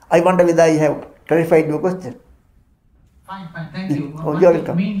 I wonder whether I have clarified your question. Fine, thank you. Oh, what you're it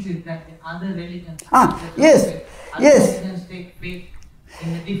welcome. means is that the other religions, yes. religions take faith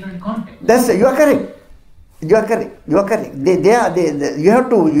in a different context. That's you are correct. You are correct. You have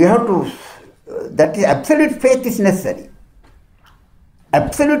to. That is absolute faith is necessary.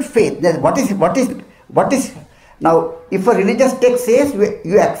 Absolute faith. What is now? If a religious text says,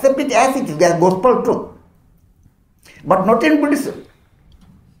 you accept it as it is, as gospel truth. But not in Buddhism.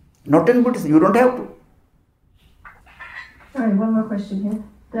 You don't have to. Sorry, one more question here.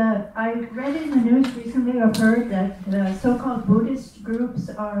 I read in the news recently, I've heard that the so-called Buddhist groups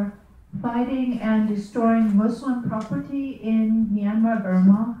are fighting and destroying Muslim property in Myanmar,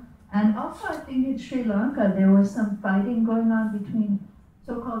 Burma, and also I think in Sri Lanka there was some fighting going on between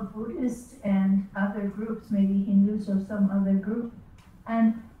so-called Buddhists and other groups, maybe Hindus or some other group.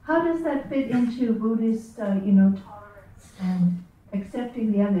 And how does that fit into Buddhist, tolerance and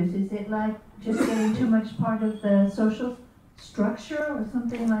accepting the others? Is it like just getting too much part of the social structure or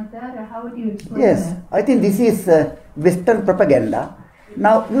something like that, or how would you explain that? Yes, I think this is Western propaganda.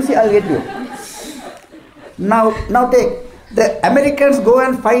 Now, you see, I'll get you. Now take, the Americans go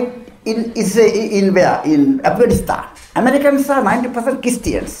and fight in where? In Afghanistan. Americans are 90%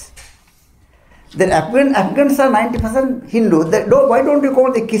 Christians. The Afghans are 90% Hindu. Why don't you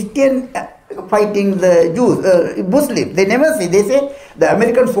call the Christian fighting the Jews, Muslims? They never say, they say the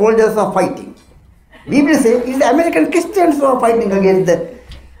American soldiers are fighting. We will say it's the American Christians who are fighting against the.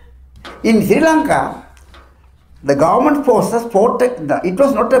 In Sri Lanka, the government forces fought. It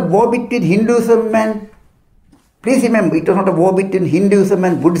was not a war between Hinduism and. Please remember, it was not a war between Hinduism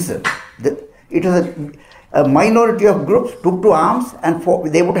and Buddhism. It was a minority of groups took to arms and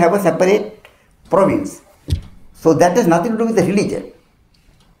they would have a separate province. So that has nothing to do with the religion.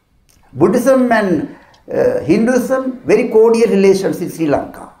 Buddhism and Hinduism, very cordial relations in Sri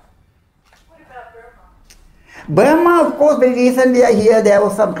Lanka. Burma, of course, very recently I hear there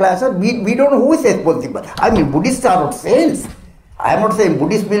was some clash. We don't know who is responsible. I mean, Buddhists are not saints. I am not saying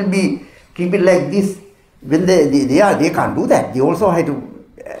Buddhists will be keep it like this. When they can't do that. They also have to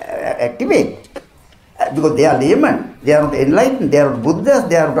activate. Because they are laymen, they are not enlightened, they are not Buddhas,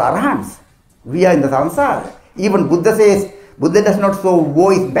 they are not Arahants. We are in the samsara. Even Buddha says, Buddha does not say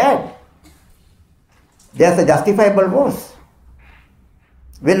war is bad. There is a justifiable wars.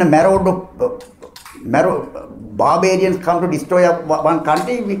 When a barbarians come to destroy one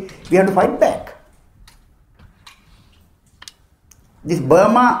country, we have to fight back. This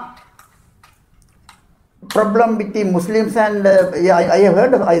Burma problem between Muslims and I have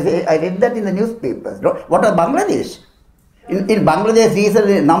heard of, I read that in the newspapers. What about Bangladesh? In Bangladesh,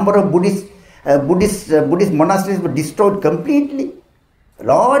 recently a number of Buddhist monasteries were destroyed completely.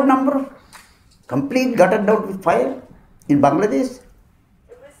 Large number of complete gutted out with fire in Bangladesh.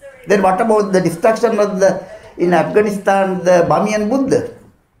 Then what about the destruction of in Afghanistan, the Bamiyan Buddha?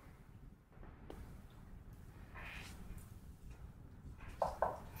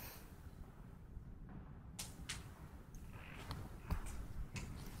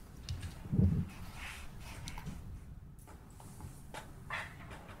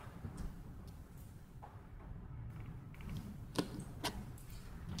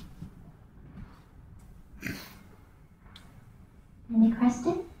 Any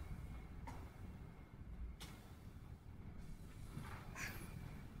question?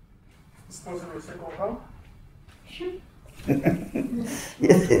 It's possible to second round? Sure.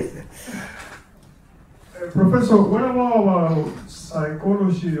 Yes. Professor, what about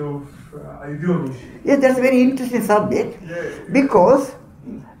psychology of ideology? Yes, that's a very interesting subject. Yeah. Because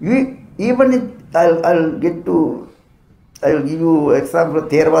I'll give you example of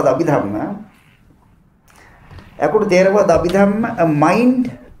Theravada Abhidhamma. According to Theravada Abhidhamma, a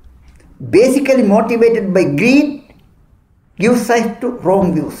mind basically motivated by greed gives rise to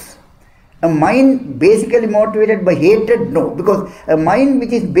wrong views. A mind basically motivated by hatred, no. Because a mind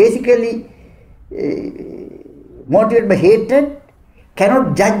which is basically motivated by hatred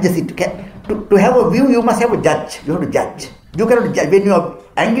cannot judge it. To have a view, you must have a judge. You have to judge. You cannot judge. When you are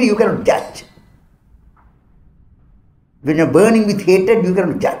angry, you cannot judge. When you are burning with hatred, you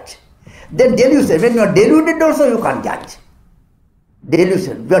cannot judge. Then delusion. When you are deluded also, you can't judge.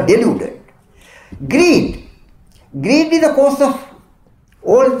 Delusion. You are deluded. Greed. Greed is the cause of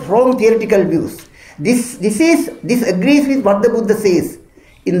all wrong theoretical views. This agrees with what the Buddha says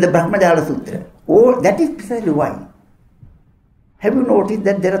in the Brahmajala Sutra. Oh, that is precisely why. Have you noticed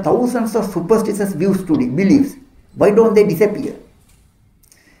that there are thousands of superstitious views today, beliefs? Why don't they disappear?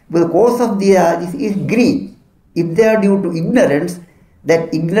 Well, the cause of this is greed. If they are due to ignorance,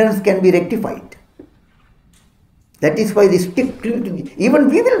 that ignorance can be rectified. That is why they stick to. Even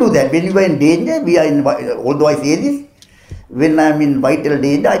we will do that. When you are in danger, although I say this, when I am in vital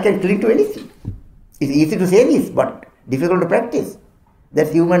danger, I can cling to anything. It's easy to say this, but difficult to practice.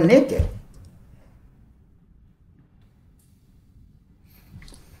 That's human nature.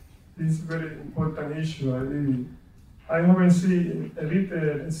 This is a very important issue. I haven't seen a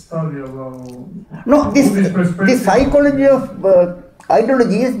little study about. No, this psychology of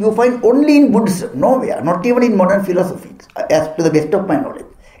ideologies you find only in Buddhism, nowhere, not even in modern philosophy, as to the best of my knowledge.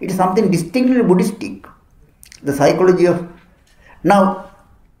 It is something distinctly Buddhistic. The psychology of. Now,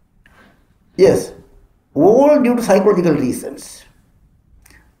 yes, all due to psychological reasons.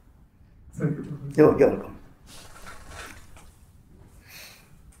 Thank you. You're welcome.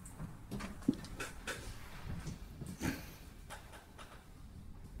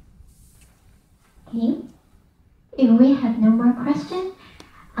 Okay. If we have no more questions,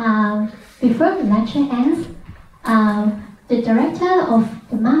 before the lecture ends, the director of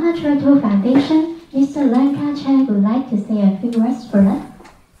the MaMa Charitable Foundation, Mr. Lenka Chen, would like to say a few words for us.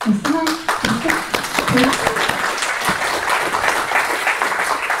 Mr. please.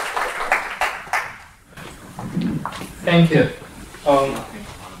 Thank you. On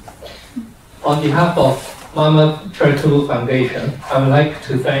behalf of MaMa Charitable Foundation, I would like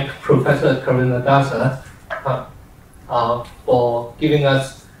to thank Professor Karunadasa for giving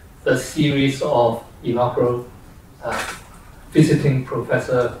us the series of inaugural visiting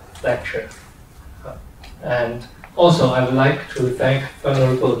professor lectures. And also, I would like to thank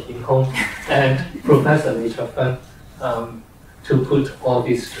Venerable Hin Hong and Professor Li Chefeng to put all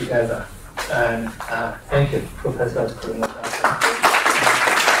this together. And thank you, Professor Karunadasa.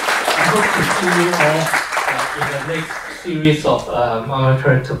 I hope to see you all in the next series of MaMa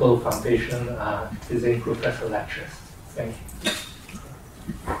Charitable Foundation visiting professor lectures. Thank you.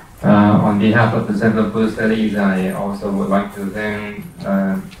 On behalf of the Center for Buddhist Studies, I also would like to thank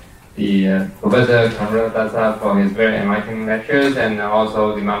the Professor Karunadasa for his very enlightening lectures, and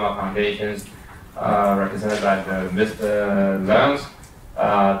also the MaMa Foundations represented by Mr. Leung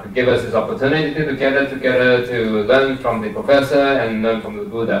to give us this opportunity to gather together to learn from the professor and learn from the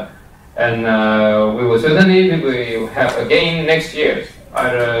Buddha. And we will certainly have again next year,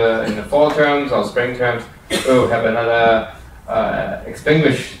 either in the fall terms or spring terms, we will have another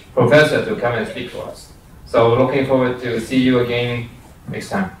distinguished professor to come and speak to us. So looking forward to see you again next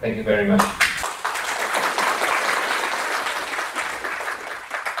time. Thank you very much.